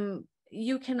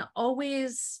 you can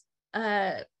always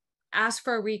ask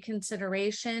for a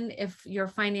reconsideration if your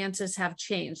finances have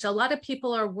changed. A lot of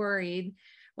people are worried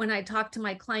when I talk to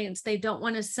my clients, they don't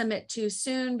want to submit too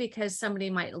soon because somebody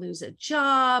might lose a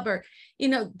job or,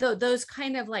 those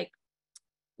kind of like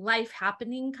life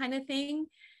happening kind of thing.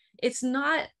 It's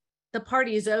not the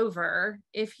party's over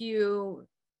if you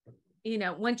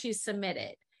once you submit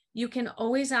it, you can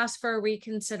always ask for a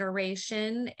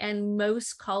reconsideration. And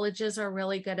most colleges are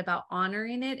really good about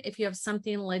honoring it if you have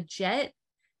something legit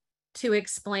to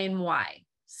explain why.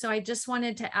 So I just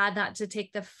wanted to add that to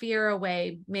take the fear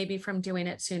away, maybe from doing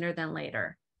it sooner than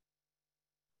later.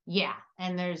 Yeah.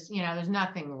 And there's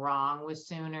nothing wrong with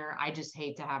sooner. I just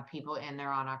hate to have people in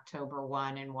there on October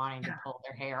 1 and wanting to pull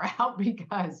their hair out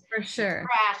because For sure. it's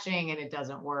crashing and it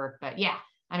doesn't work. But yeah,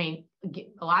 I mean,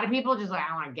 a lot of people just like,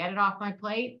 I want to get it off my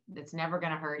plate. It's never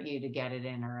going to hurt you to get it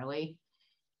in early.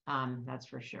 That's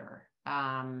for sure.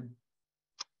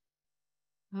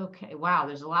 Okay. Wow.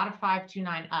 There's a lot of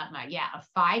 529 UTMA. Yeah. A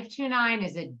 529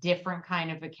 is a different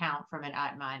kind of account from an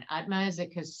UTMA. An UTMA is a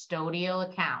custodial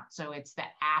account. So it's the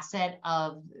asset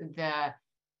of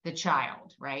the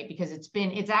child, right? Because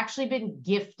it's actually been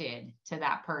gifted to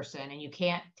that person and you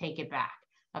can't take it back.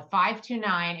 A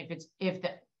 529, if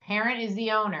the parent is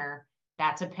the owner,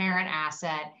 that's a parent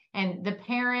asset, and the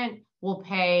parent will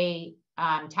pay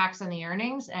tax on the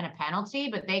earnings and a penalty,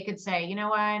 but they could say, you know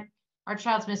what? Our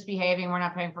child's misbehaving, we're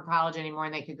not paying for college anymore,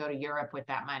 and they could go to Europe with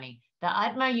that money. The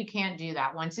UTMA, you can't do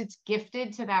that. Once it's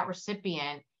gifted to that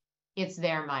recipient, it's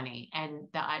their money. And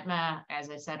the UTMA,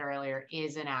 as I said earlier,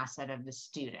 is an asset of the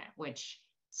student, which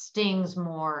stings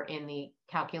more in the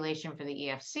calculation for the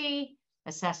EFC,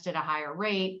 assessed at a higher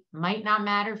rate, might not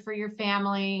matter for your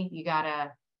family. You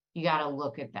gotta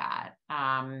look at that.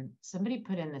 Somebody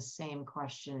put in the same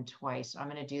question twice. I'm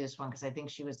going to do this one because I think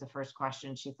she was the first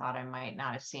question. She thought I might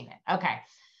not have seen it. Okay.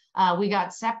 We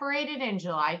got separated in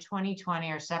July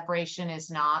 2020. Our separation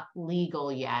is not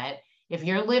legal yet. If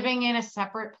you're living in a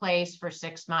separate place for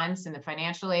 6 months in the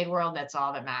financial aid world, that's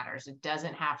all that matters. It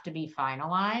doesn't have to be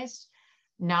finalized.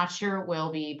 Not sure it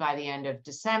will be by the end of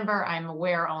December. I'm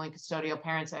aware only custodial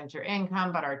parents enter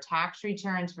income, but our tax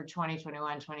returns for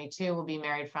 2021-22 will be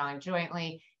married filing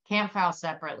jointly. Can't file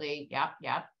separately.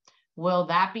 Yep. Will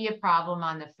that be a problem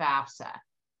on the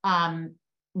FAFSA?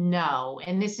 No.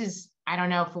 And this is, I don't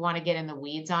know if we want to get in the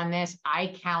weeds on this.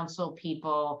 I counsel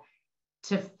people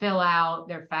to fill out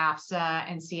their FAFSA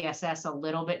and CSS a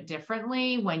little bit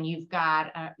differently when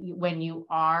when you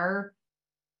are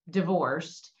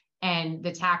divorced and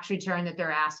the tax return that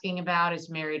they're asking about is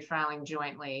married filing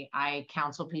jointly. I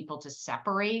counsel people to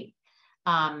separate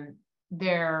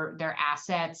their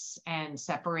assets and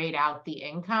separate out the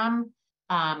income.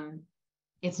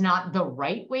 It's not the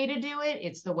right way to do it.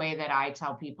 It's the way that I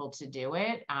tell people to do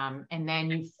it. And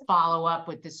then you follow up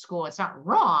with the school. It's not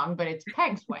wrong, but it's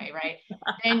Peg's way, right?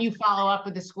 Then you follow up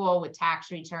with the school with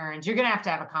tax returns. You're going to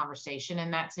have a conversation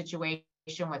in that situation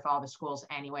with all the schools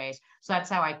anyways. So that's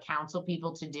how I counsel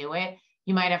people to do it.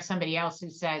 You might have somebody else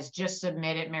who says, just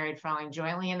submit it married filing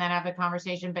jointly and then have a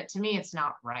conversation. But to me, it's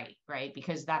not right?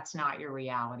 Because that's not your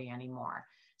reality anymore.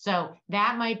 So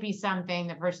that might be something,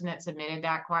 the person that submitted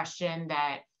that question,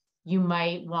 that you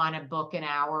might want to book an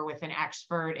hour with an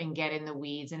expert and get in the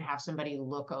weeds and have somebody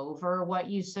look over what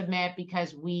you submit,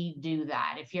 because we do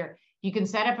that. You can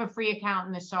set up a free account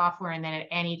in the software, and then at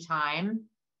any time,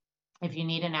 if you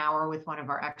need an hour with one of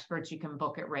our experts, you can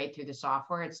book it right through the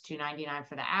software. It's $2.99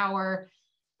 for the hour.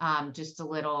 Just a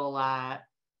little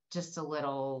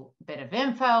bit of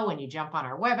info. When you jump on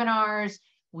our webinars,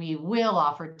 we will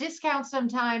offer discounts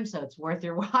sometimes, so it's worth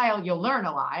your while. You'll learn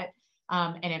a lot.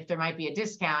 And if there might be a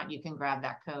discount, you can grab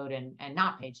that code and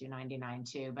not pay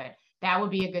 $2.99 too. But that would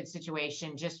be a good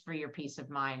situation just for your peace of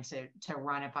mind to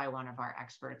run it by one of our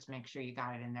experts. Make sure you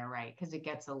got it in there right, because it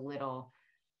gets a little,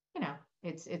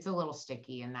 it's a little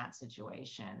sticky in that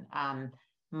situation.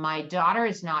 My daughter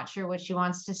is not sure what she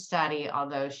wants to study,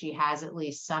 although she has at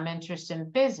least some interest in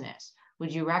business.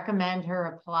 Would you recommend her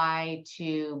apply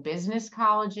to business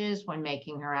colleges when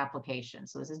making her application?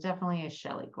 So this is definitely a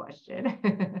Shellee question.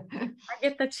 I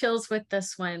get the chills with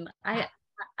this one.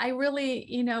 I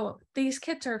really, these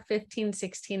kids are 15,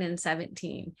 16, and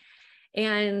 17.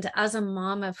 And as a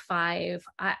mom of 5,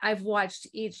 I've watched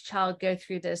each child go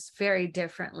through this very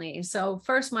differently. So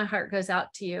first, my heart goes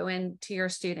out to you and to your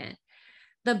student.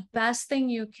 The best thing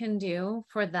you can do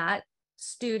for that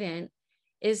student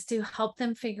is to help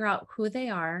them figure out who they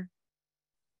are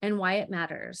and why it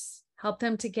matters. Help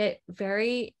them to get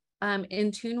very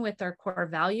in tune with their core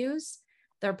values,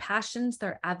 their passions,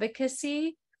 their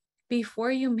advocacy,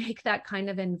 before you make that kind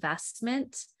of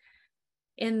investment.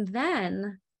 And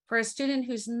then for a student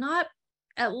who's not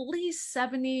at least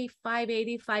 75,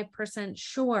 85%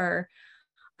 sure,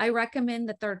 I recommend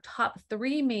that their top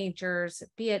 3 majors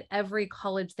be at every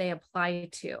college they apply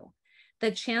to. The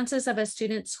chances of a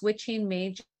student switching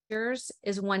majors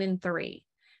is 1 in 3.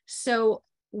 So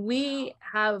we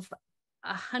have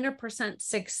 100%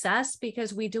 success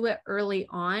because we do it early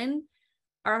on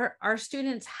our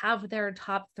students have their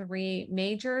top 3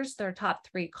 majors, their top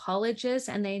 3 colleges,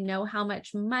 and they know how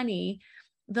much money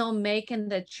they'll make in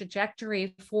the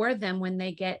trajectory for them when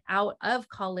they get out of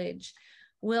college.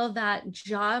 Will that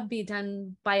job be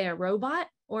done by a robot,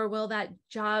 or will that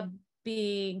job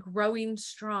be growing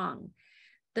strong?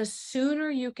 The sooner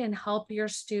you can help your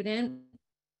student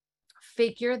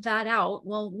figure that out,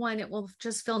 well, one, it will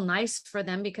just feel nice for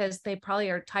them because they probably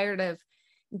are tired of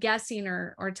guessing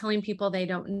or telling people they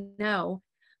don't know.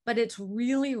 But it's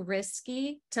really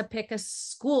risky to pick a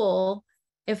school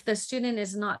if the student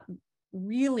is not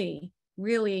really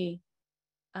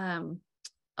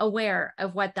aware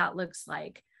of what that looks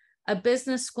like. A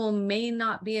business school may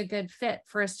not be a good fit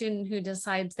for a student who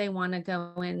decides they want to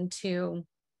go into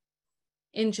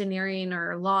engineering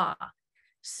or law.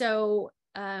 So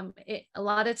a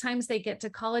lot of times they get to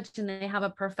college and they have a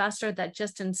professor that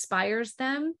just inspires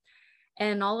them,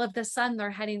 and all of a sudden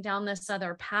they're heading down this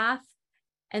other path,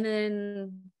 and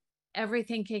then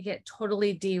everything can get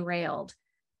totally derailed.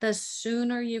 The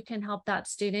sooner you can help that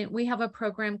student, we have a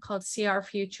program called See Our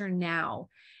Future Now,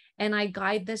 and I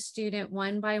guide the student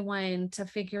one by one to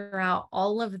figure out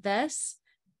all of this,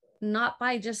 not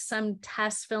by just some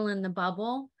test fill in the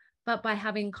bubble, but by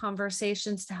having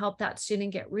conversations to help that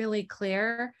student get really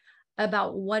clear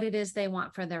about what it is they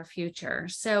want for their future.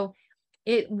 So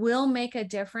it will make a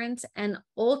difference. And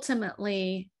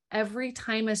ultimately, every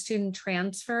time a student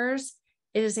transfers,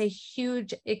 it is a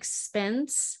huge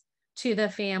expense to the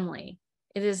family.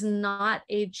 It is not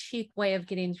a cheap way of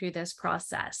getting through this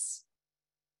process.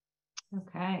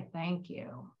 Okay, thank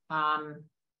you.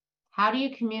 How do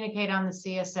you communicate on the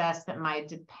CSS that my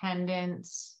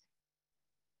dependents,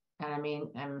 and I mean,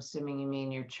 I'm assuming you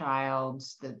mean your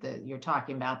child's that you're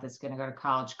talking about that's going to go to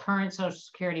college, current Social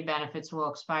Security benefits will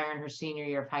expire in her senior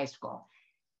year of high school.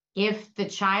 If the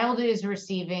child is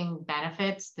receiving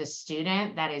benefits, the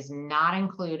student, that is not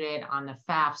included on the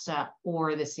FAFSA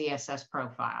or the CSS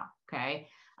profile, okay?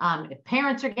 If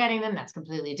parents are getting them, that's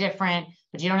completely different,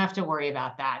 but you don't have to worry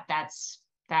about that. That's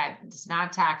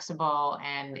not taxable,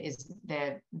 and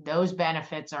those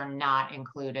benefits are not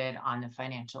included on the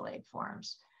financial aid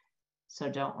forms. So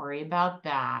don't worry about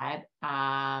that.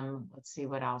 Let's see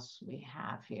what else we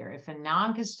have here. If a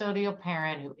non-custodial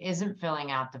parent who isn't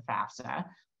filling out the FAFSA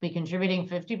be contributing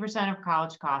 50% of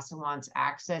college costs and wants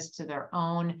access to their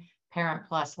own Parent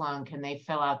Plus loan, can they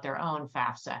fill out their own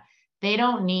FAFSA? They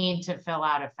don't need to fill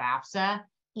out a FAFSA.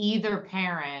 Either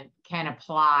parent can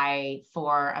apply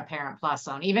for a Parent Plus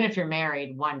loan. Even if you're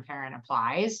married, one parent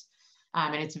applies.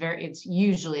 And it's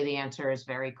usually the answer is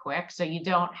very quick. So you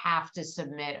don't have to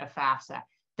submit a FAFSA.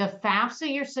 The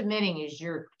FAFSA you're submitting is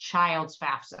your child's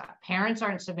FAFSA. Parents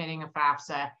aren't submitting a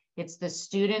FAFSA. It's the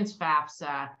student's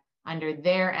FAFSA under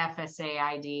their FSA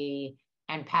ID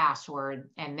and password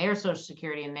and their Social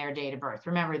Security and their date of birth.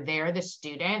 Remember, they're the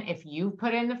student. If you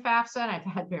put in the FAFSA, and I've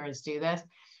had parents do this,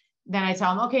 then I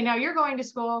tell them, okay, now you're going to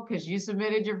school because you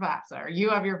submitted your FAFSA or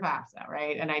you have your FAFSA,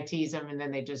 right? And I tease them and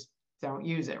then they just don't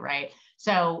use it, right?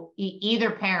 So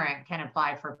either parent can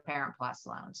apply for Parent Plus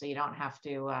loan. So you don't have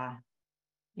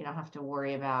to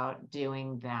worry about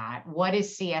doing that. What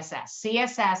is CSS?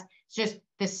 CSS, it's just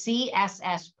the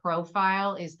CSS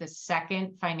profile is the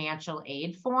second financial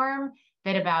aid form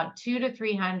that about 200 to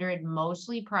 300,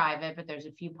 mostly private, but there's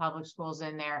a few public schools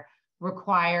in there,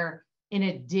 require in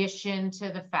addition to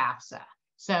the FAFSA.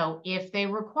 So if they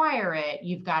require it,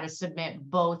 you've got to submit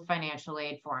both financial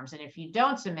aid forms. And if you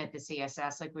don't submit the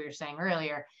CSS, like we were saying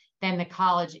earlier, then the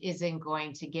college isn't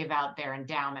going to give out their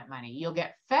endowment money. You'll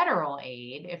get federal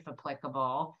aid, if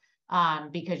applicable,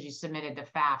 because you submitted the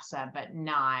FAFSA, but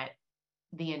not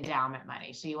the endowment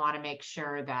money. So you want to make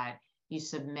sure that you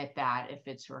submit that if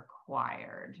it's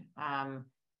required.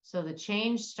 So the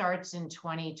change starts in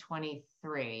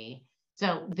 2023.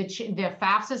 So the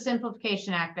FAFSA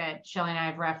Simplification Act that Shellee and I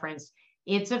have referenced,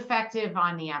 it's effective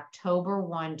on the October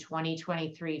 1,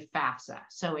 2023 FAFSA.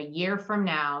 So a year from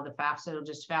now, the FAFSA will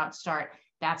just about start.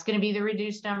 That's going to be the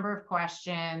reduced number of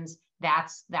questions.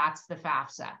 That's the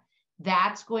FAFSA.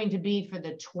 That's going to be for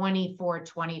the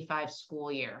 24-25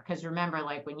 school year. Because remember,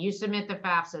 like when you submit the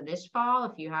FAFSA this fall,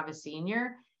 if you have a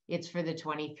senior, it's for the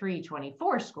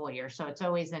 23-24 school year. So it's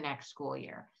always the next school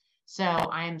year. So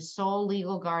I am sole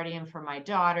legal guardian for my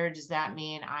daughter. Does that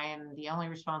mean I am the only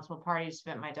responsible party to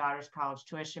submit my daughter's college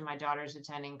tuition? My daughter's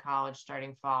attending college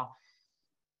starting fall.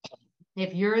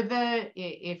 If you're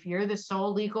the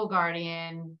sole legal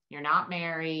guardian, you're not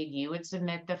married, you would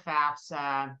submit the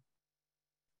FAFSA.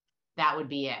 That would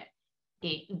be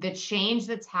it. The change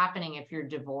that's happening if you're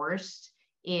divorced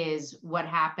is what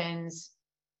happens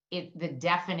if the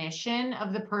definition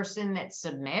of the person that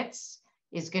submits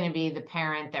is going to be the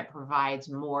parent that provides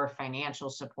more financial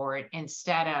support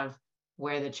instead of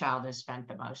where the child has spent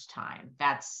the most time.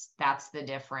 That's the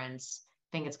difference.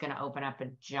 I think it's going to open up a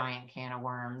giant can of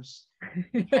worms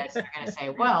because they're going to say,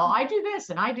 well, I do this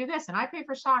and I do this and I pay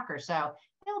for soccer. So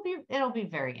it'll be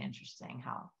very interesting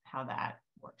how that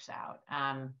works out.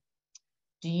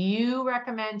 Do you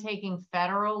recommend taking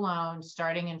federal loans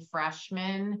starting in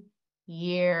freshman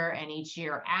year and each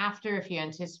year after if you're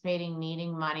anticipating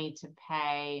needing money to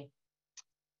pay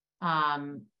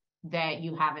that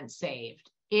you haven't saved?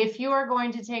 If you are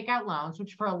going to take out loans,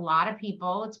 which for a lot of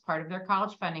people, it's part of their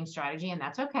college funding strategy, and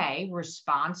that's okay.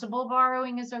 Responsible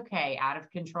borrowing is okay. Out of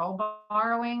control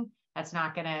borrowing, it's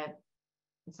not going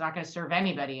to serve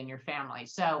anybody in your family.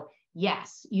 So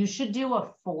yes, you should do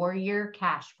a 4-year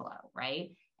cash flow,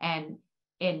 right? And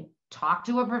talk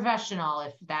to a professional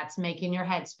if that's making your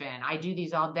head spin. I do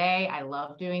these all day. I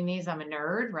love doing these. I'm a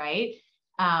nerd, right?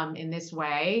 In this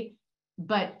way.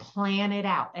 But plan it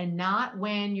out, and not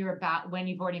when you've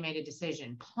already made a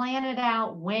decision. Plan it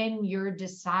out when you're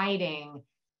deciding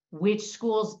which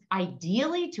schools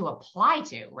ideally to apply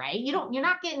to, right? You're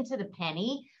not getting to the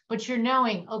penny, but you're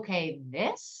knowing, okay,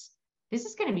 this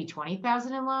is going to be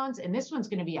 20,000 in loans, and this one's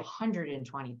going to be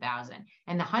 120,000,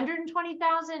 and the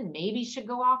 120,000 maybe should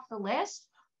go off the list,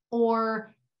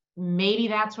 or maybe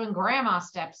that's when grandma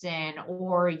steps in,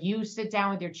 or you sit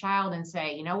down with your child and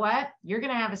say, you know what, you're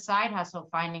going to have a side hustle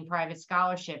finding private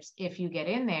scholarships if you get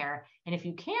in there. And if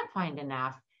you can't find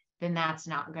enough, then that's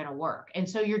not going to work. And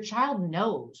so your child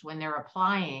knows when they're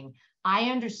applying, I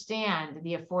understand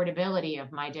the affordability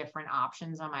of my different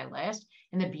options on my list.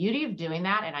 And the beauty of doing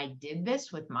that, and I did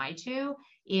this with my two,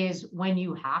 is when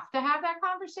you have to have that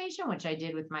conversation, which I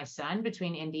did with my son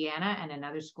between Indiana and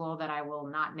another school that I will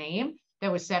not name,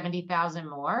 there was 70,000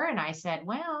 more. And I said,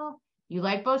 well, you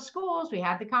like both schools. We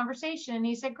had the conversation. And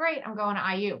he said, great, I'm going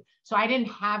to IU. So I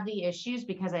didn't have the issues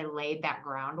because I laid that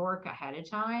groundwork ahead of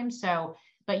time. So,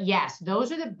 but yes,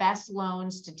 those are the best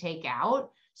loans to take out.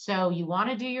 So you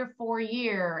want to do your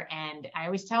 4-year. And I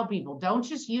always tell people, don't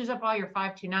just use up all your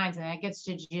 529s. And then it gets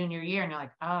to junior year and you're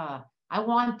like, I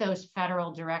want those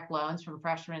federal direct loans from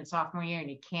freshman and sophomore year,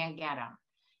 and you can't get them.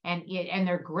 And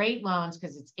they're great loans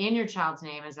because it's in your child's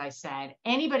name. As I said,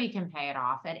 anybody can pay it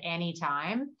off at any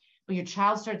time, but your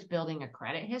child starts building a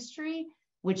credit history,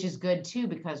 which is good too,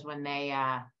 because when they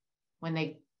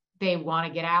want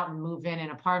to get out and move in an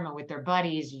apartment with their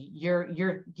buddies,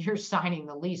 you're signing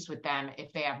the lease with them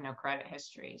if they have no credit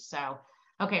history. So,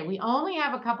 okay, we only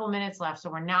have a couple minutes left, so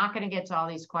we're not going to get to all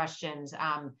these questions.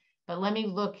 But let me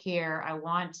look here. I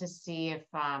want to see if,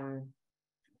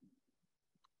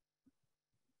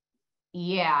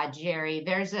 yeah, Jerry,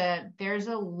 there's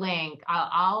a link.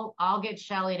 I'll get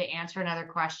Shellee to answer another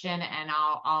question, and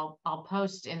I'll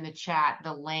post in the chat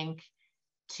the link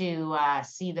to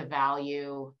see the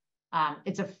value.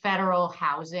 It's a federal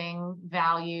housing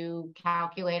value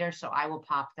calculator, so I will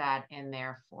pop that in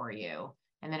there for you,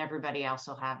 and then everybody else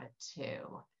will have it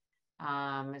too.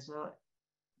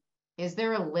 Is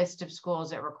there a list of schools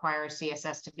that require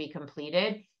CSS to be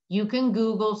completed? You can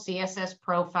Google CSS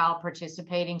profile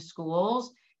participating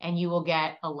schools and you will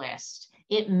get a list.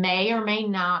 It may or may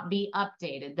not be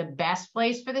updated. The best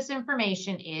place for this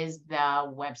information is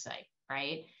the website,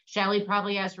 right? Shellee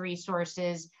probably has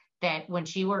resources that when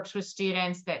she works with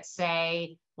students that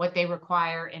say what they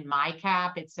require in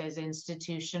MyCap, it says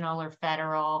institutional or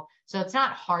federal. So it's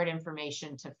not hard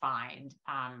information to find.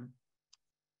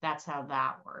 That's how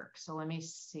that works. So let me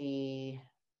see.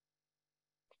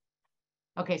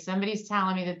 Okay, somebody's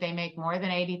telling me that they make more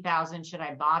than 80,000. Should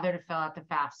I bother to fill out the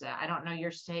FAFSA? I don't know your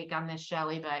take on this,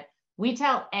 Shellee, but we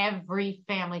tell every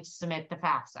family to submit the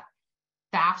FAFSA.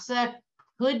 FAFSA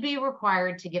could be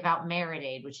required to give out merit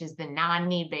aid, which is the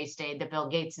non-need-based aid that Bill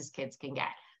Gates's kids can get.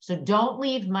 So don't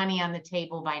leave money on the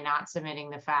table by not submitting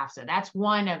the FAFSA. That's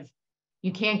one of,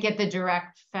 you can't get the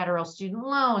direct federal student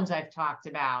loans I've talked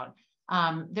about.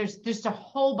 There's just a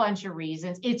whole bunch of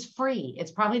reasons. It's free.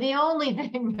 It's probably the only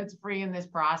thing that's free in this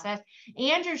process.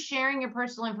 And you're sharing your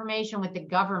personal information with the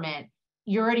government.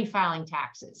 You're already filing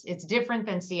taxes. It's different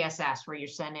than CSS where you're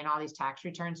sending all these tax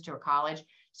returns to a college.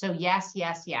 So yes,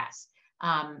 yes, yes.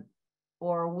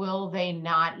 Or will they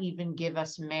not even give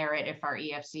us merit if our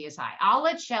EFC is high? I'll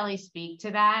let Shellee speak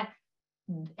to that.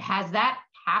 Has that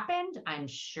happened? I'm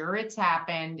sure it's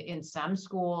happened in some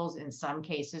schools, in some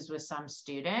cases with some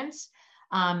students.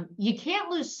 You can't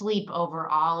lose sleep over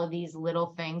all of these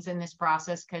little things in this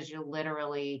process because you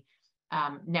literally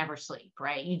never sleep,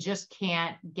 right? You just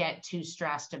can't get too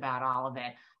stressed about all of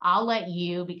it. I'll let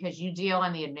you, because you deal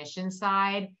on the admission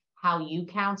side, how you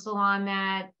counsel on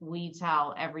that. We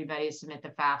tell everybody to submit the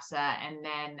FAFSA, and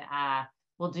then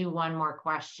we'll do one more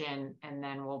question, and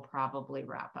then we'll probably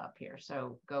wrap up here.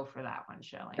 So go for that one,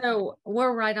 Shellee. So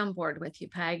we're right on board with you,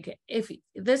 Peg. If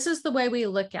this is the way we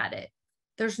look at it,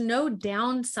 there's no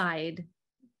downside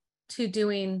to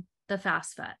doing the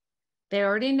FAFSA. They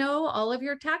already know all of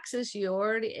your taxes.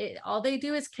 All they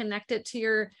do is connect it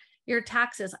to your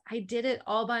taxes. I did it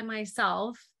all by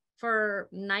myself for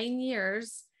 9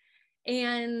 years.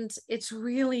 And it's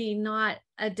really not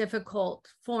a difficult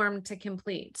form to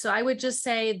complete. So I would just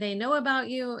say they know about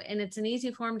you and it's an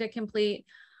easy form to complete.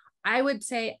 I would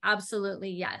say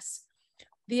absolutely yes.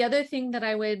 The other thing that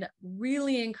I would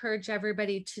really encourage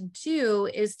everybody to do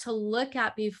is to look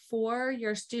at, before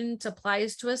your student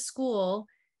applies to a school,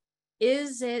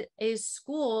 is it a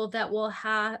school that will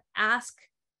ask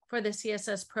for the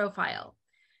CSS profile?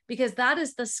 Because that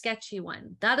is the sketchy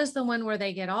one. That is the one where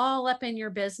they get all up in your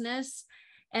business,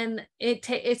 and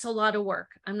it's a lot of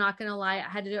work. I'm not going to lie. I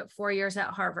had to do it 4 years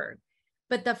at Harvard,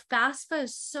 but the FAFSA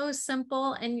is so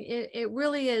simple, and it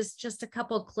really is just a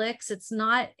couple clicks. It's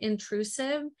not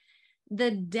intrusive.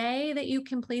 The day that you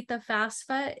complete the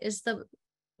FAFSA is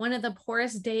one of the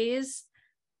poorest days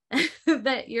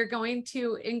that you're going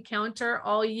to encounter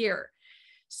all year.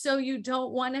 So you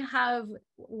don't want to have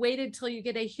waited till you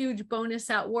get a huge bonus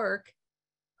at work,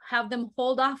 have them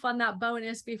hold off on that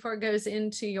bonus before it goes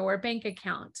into your bank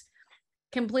account.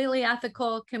 Completely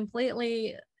ethical,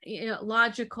 completely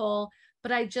logical,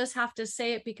 but I just have to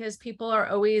say it because people are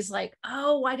always like,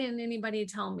 oh, why didn't anybody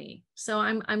tell me? So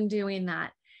I'm doing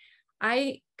that.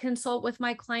 I consult with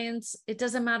my clients. It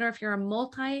doesn't matter if you're a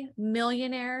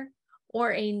multi-millionaire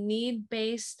or a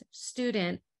need-based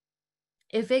student.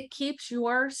 If it keeps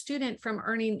your student from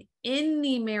earning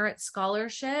any merit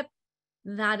scholarship,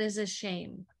 that is a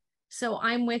shame. So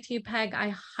I'm with you, Peg.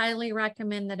 I highly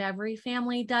recommend that every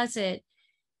family does it.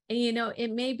 And,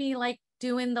 it may be like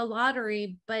doing the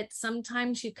lottery, but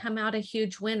sometimes you come out a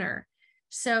huge winner.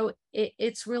 So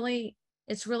it's really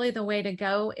the way to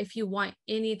go if you want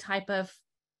any type of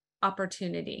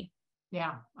opportunity.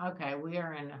 Yeah. Okay. We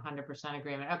are in 100%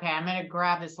 agreement. Okay. I'm going to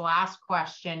grab this last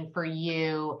question for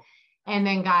you. And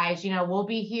then guys, we'll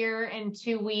be here in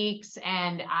 2 weeks,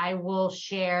 and I will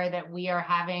share that we are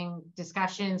having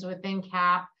discussions within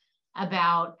CAP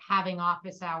about having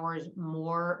office hours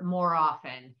more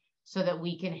often so that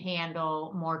we can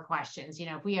handle more questions.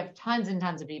 If we have tons and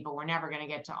tons of people, we're never going to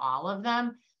get to all of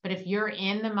them. But if you're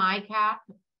in the MyCap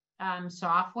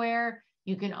software,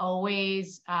 you can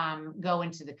always go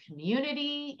into the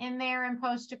community in there and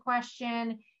post a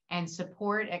question, and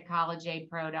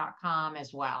support@collegeaidpro.com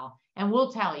as well. And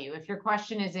we'll tell you if your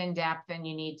question is in depth and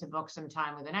you need to book some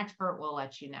time with an expert, we'll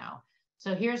let you know.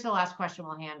 So here's the last question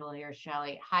we'll handle here,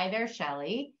 Shellee. Hi there,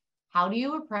 Shellee. How do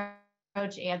you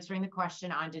approach answering the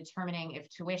question on determining if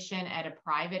tuition at a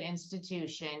private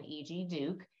institution, e.g.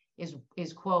 Duke, is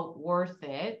quote, worth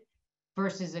it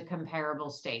versus a comparable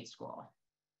state school?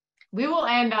 We will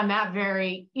end on that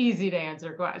very easy to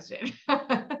answer question.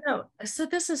 So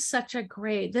this is such a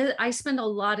great, I spend a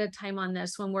lot of time on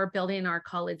this when we're building our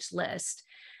college list.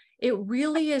 It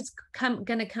really is going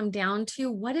to come down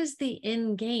to, what is the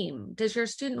end game? Does your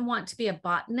student want to be a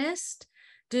botanist?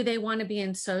 Do they want to be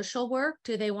in social work?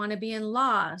 Do they want to be in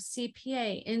law,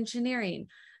 CPA, engineering?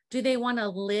 Do they want to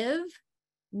live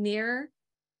near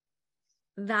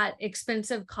that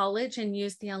expensive college and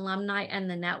use the alumni and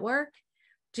the network?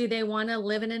 Do they want to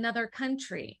live in another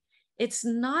country? It's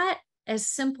not as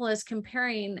simple as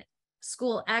comparing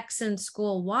school X and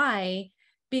school Y,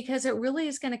 because it really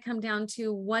is going to come down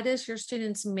to, what is your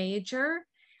student's major?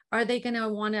 Are they going to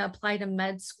want to apply to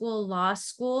med school, law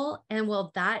school? And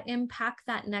will that impact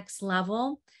that next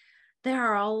level? There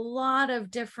are a lot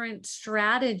of different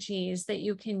strategies that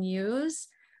you can use.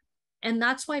 And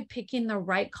that's why picking the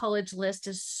right college list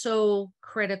is so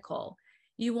critical.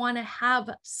 You want to have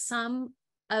some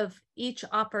of each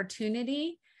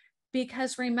opportunity,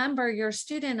 because remember, your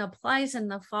student applies in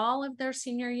the fall of their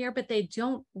senior year, but they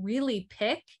don't really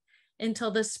pick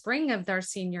until the spring of their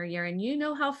senior year. And you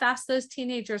know how fast those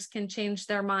teenagers can change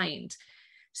their mind.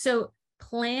 So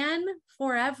plan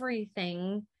for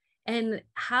everything and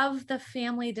have the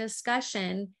family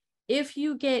discussion. If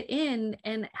you get in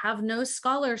and have no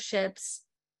scholarships,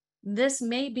 this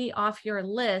may be off your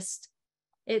list.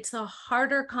 It's a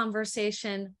harder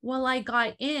conversation. Well, I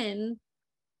got in,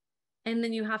 and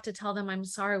then you have to tell them, I'm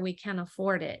sorry, we can't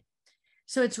afford it.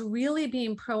 So it's really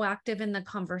being proactive in the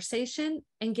conversation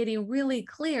and getting really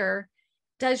clear.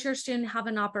 Does your student have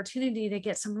an opportunity to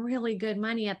get some really good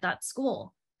money at that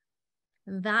school?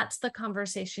 That's the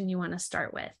conversation you want to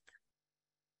start with.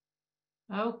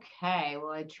 Okay,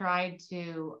 well, I tried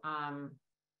to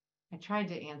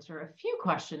answer a few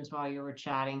questions while you were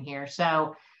chatting here.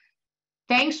 So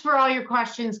thanks for all your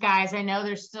questions, guys. I know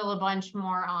there's still a bunch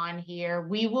more on here.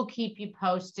 We will keep you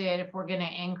posted if we're going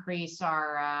to increase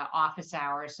our office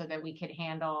hours so that we could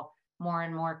handle more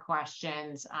and more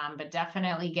questions, but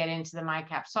definitely get into the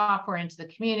MyCap software, into the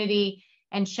community.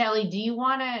 And Shellee, do you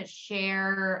want to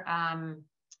share,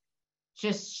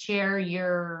 just share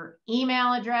your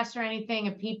email address or anything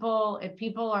if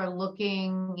people are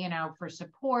looking, for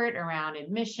support around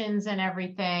admissions and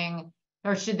everything,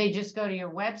 or should they just go to your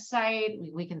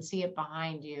website? We can see it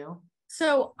behind you.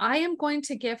 So I am going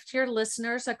to gift your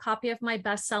listeners a copy of my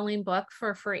best-selling book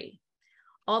for free.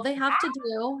 All they have to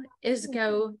do is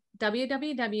go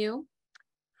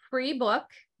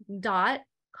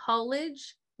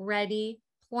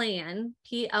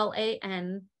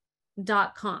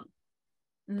www.freebook.collegereadyplan.com.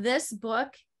 This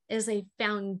book is a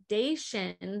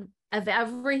foundation of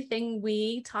everything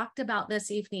we talked about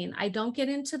this evening. I don't get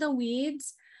into the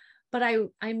weeds, but I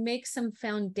make some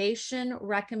foundation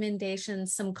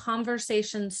recommendations, some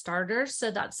conversation starters.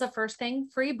 So that's the first thing,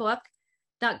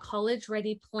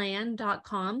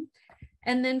 freebook.collegereadyplan.com.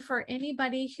 And then for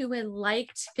anybody who would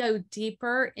like to go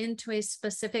deeper into a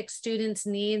specific student's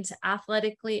needs,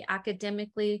 athletically,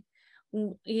 academically,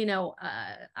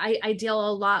 I deal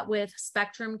a lot with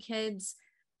spectrum kids.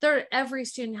 Every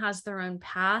student has their own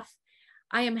path.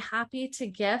 I am happy to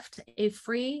gift a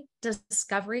free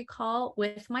discovery call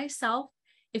with myself.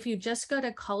 If you just go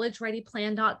to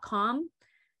collegereadyplan.com,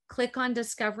 click on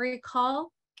discovery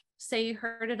call, say you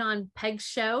heard it on Peg's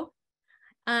show,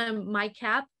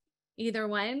 MyCap, either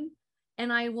one,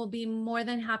 and I will be more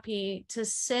than happy to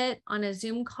sit on a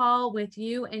Zoom call with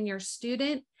you and your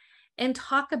student and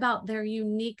talk about their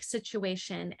unique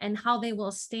situation and how they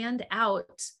will stand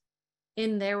out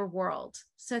in their world.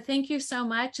 So thank you so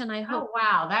much. And I hope. Oh,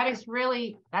 wow. That's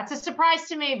a surprise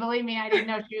to me. Believe me, I didn't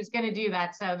know she was going to do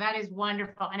that. So that is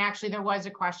wonderful. And actually there was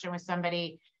a question with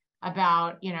somebody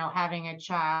about, having a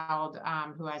child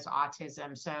who has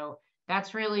autism. So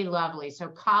that's really lovely. So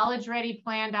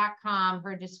collegereadyplan.com,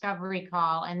 her discovery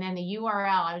call. And then the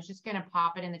URL, I was just going to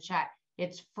pop it in the chat.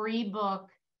 It's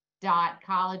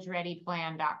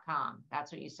freebook.collegereadyplan.com.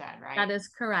 That's what you said, right? That is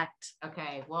correct.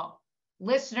 Okay. Well,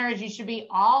 listeners, you should be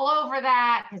all over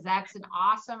that because that's an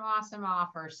awesome, awesome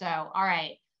offer. So, all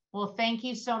right. Well, thank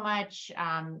you so much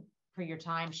for your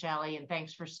time, Shellee, and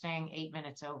thanks for staying 8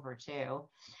 minutes over too.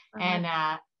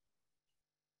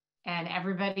 And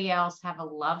everybody else have a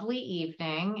lovely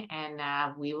evening, and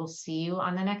we will see you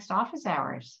on the next office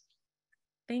hours.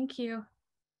 Thank you.